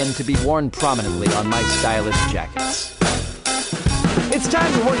flag pin to be worn prominently on my stylish jackets. It's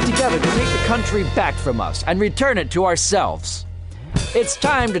time to work together to take the country back from us and return it to ourselves. It's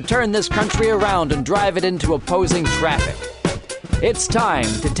time to turn this country around and drive it into opposing traffic. It's time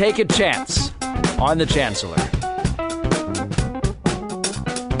to take a chance on the Chancellor.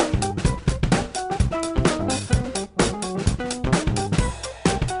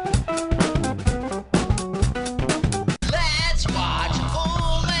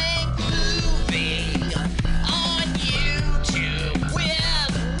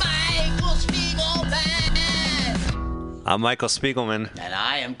 I'm Michael Spiegelman. And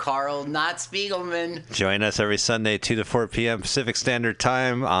I am Carl Not Spiegelman. Join us every Sunday, 2 to 4 p.m. Pacific Standard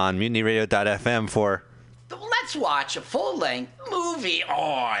Time on MutinyRadio.fm for Let's watch a full-length movie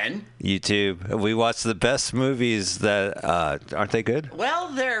on YouTube. We watch the best movies that aren't they good? Well,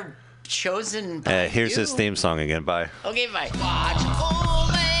 they're chosen by here's you. his theme song again. Bye. Okay, bye. Watch a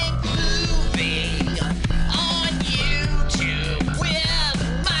full-length movie on YouTube with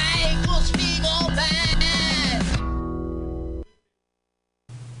Michael Spiegelman.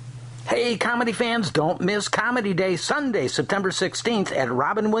 Hey, comedy fans, don't miss Comedy Day Sunday, September 16th at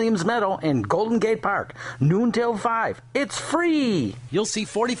Robin Williams Meadow in Golden Gate Park, noon till 5. It's free. You'll see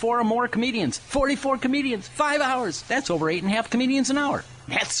 44 or more comedians. 44 comedians, 5 hours. That's over 8.5 comedians an hour.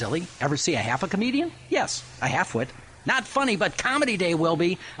 That's silly. Ever see a half a comedian? Yes, a half-wit. Not funny, but Comedy Day will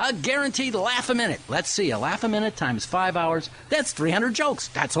be. A guaranteed laugh a minute. Let's see, a laugh a minute times 5 hours. That's 300 jokes.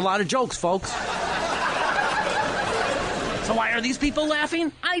 That's a lot of jokes, folks. So why are these people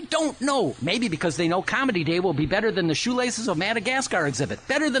laughing? I don't know. Maybe because they know Comedy Day will be better than the Shoelaces of Madagascar exhibit,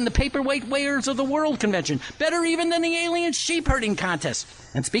 better than the Paperweight Weighers of the World Convention, better even than the Alien Sheep Herding Contest.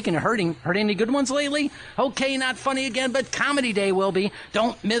 And speaking of herding, heard any good ones lately? Okay, not funny again, but Comedy Day will be.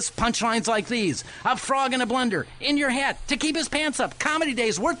 Don't miss punchlines like these. A frog in a blender, in your hat, to keep his pants up. Comedy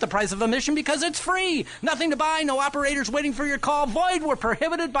Day's worth the price of admission because it's free. Nothing to buy, no operators waiting for your call. Void were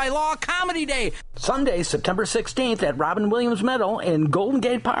prohibited by law. Comedy Day. Sunday, September 16th at Robin Williams Meadow in Golden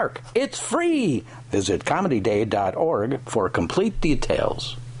Gate Park. It's free. Visit comedyday.org for complete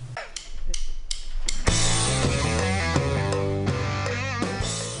details.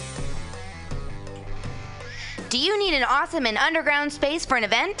 Do you need an awesome and underground space for an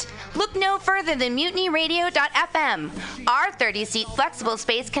event? Look no further than MutinyRadio.fm. Our 30-seat flexible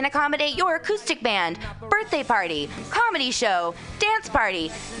space can accommodate your acoustic band, birthday party, comedy show, dance party,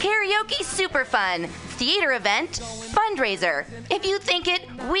 karaoke super fun, theater event, fundraiser. If you think it,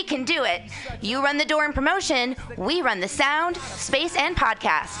 we can do it. You run the door and promotion, we run the sound, space, and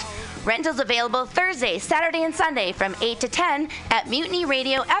podcast. Rentals available Thursday, Saturday, and Sunday from 8 to 10 at Mutiny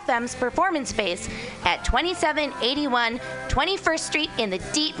Radio FM's Performance Space at 2781 21st Street in the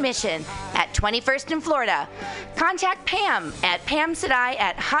Deep Mission at 21st in Florida. Contact Pam at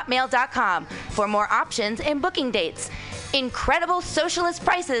pamsadai@hotmail.com for more options and booking dates. Incredible socialist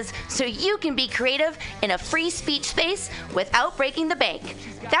prices so you can be creative in a free speech space without breaking the bank.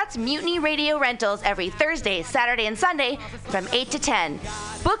 That's Mutiny Radio Rentals every Thursday, Saturday, and Sunday from 8 to 10.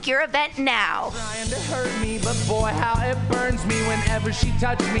 Book your event now. Trying to hurt me, but boy, how it burns me whenever she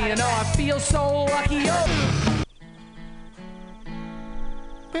touches me. And oh, I feel so lucky. Oh.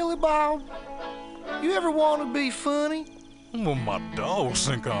 Billy Bob, you ever want to be funny? Well, my dogs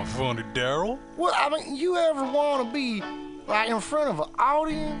think I'm funny, Daryl. Well, I mean, you ever want to be, like, in front of an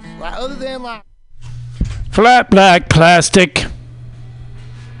audience? Like, other than, like... Flat black plastic.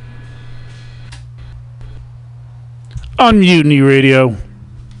 On Mutiny Radio.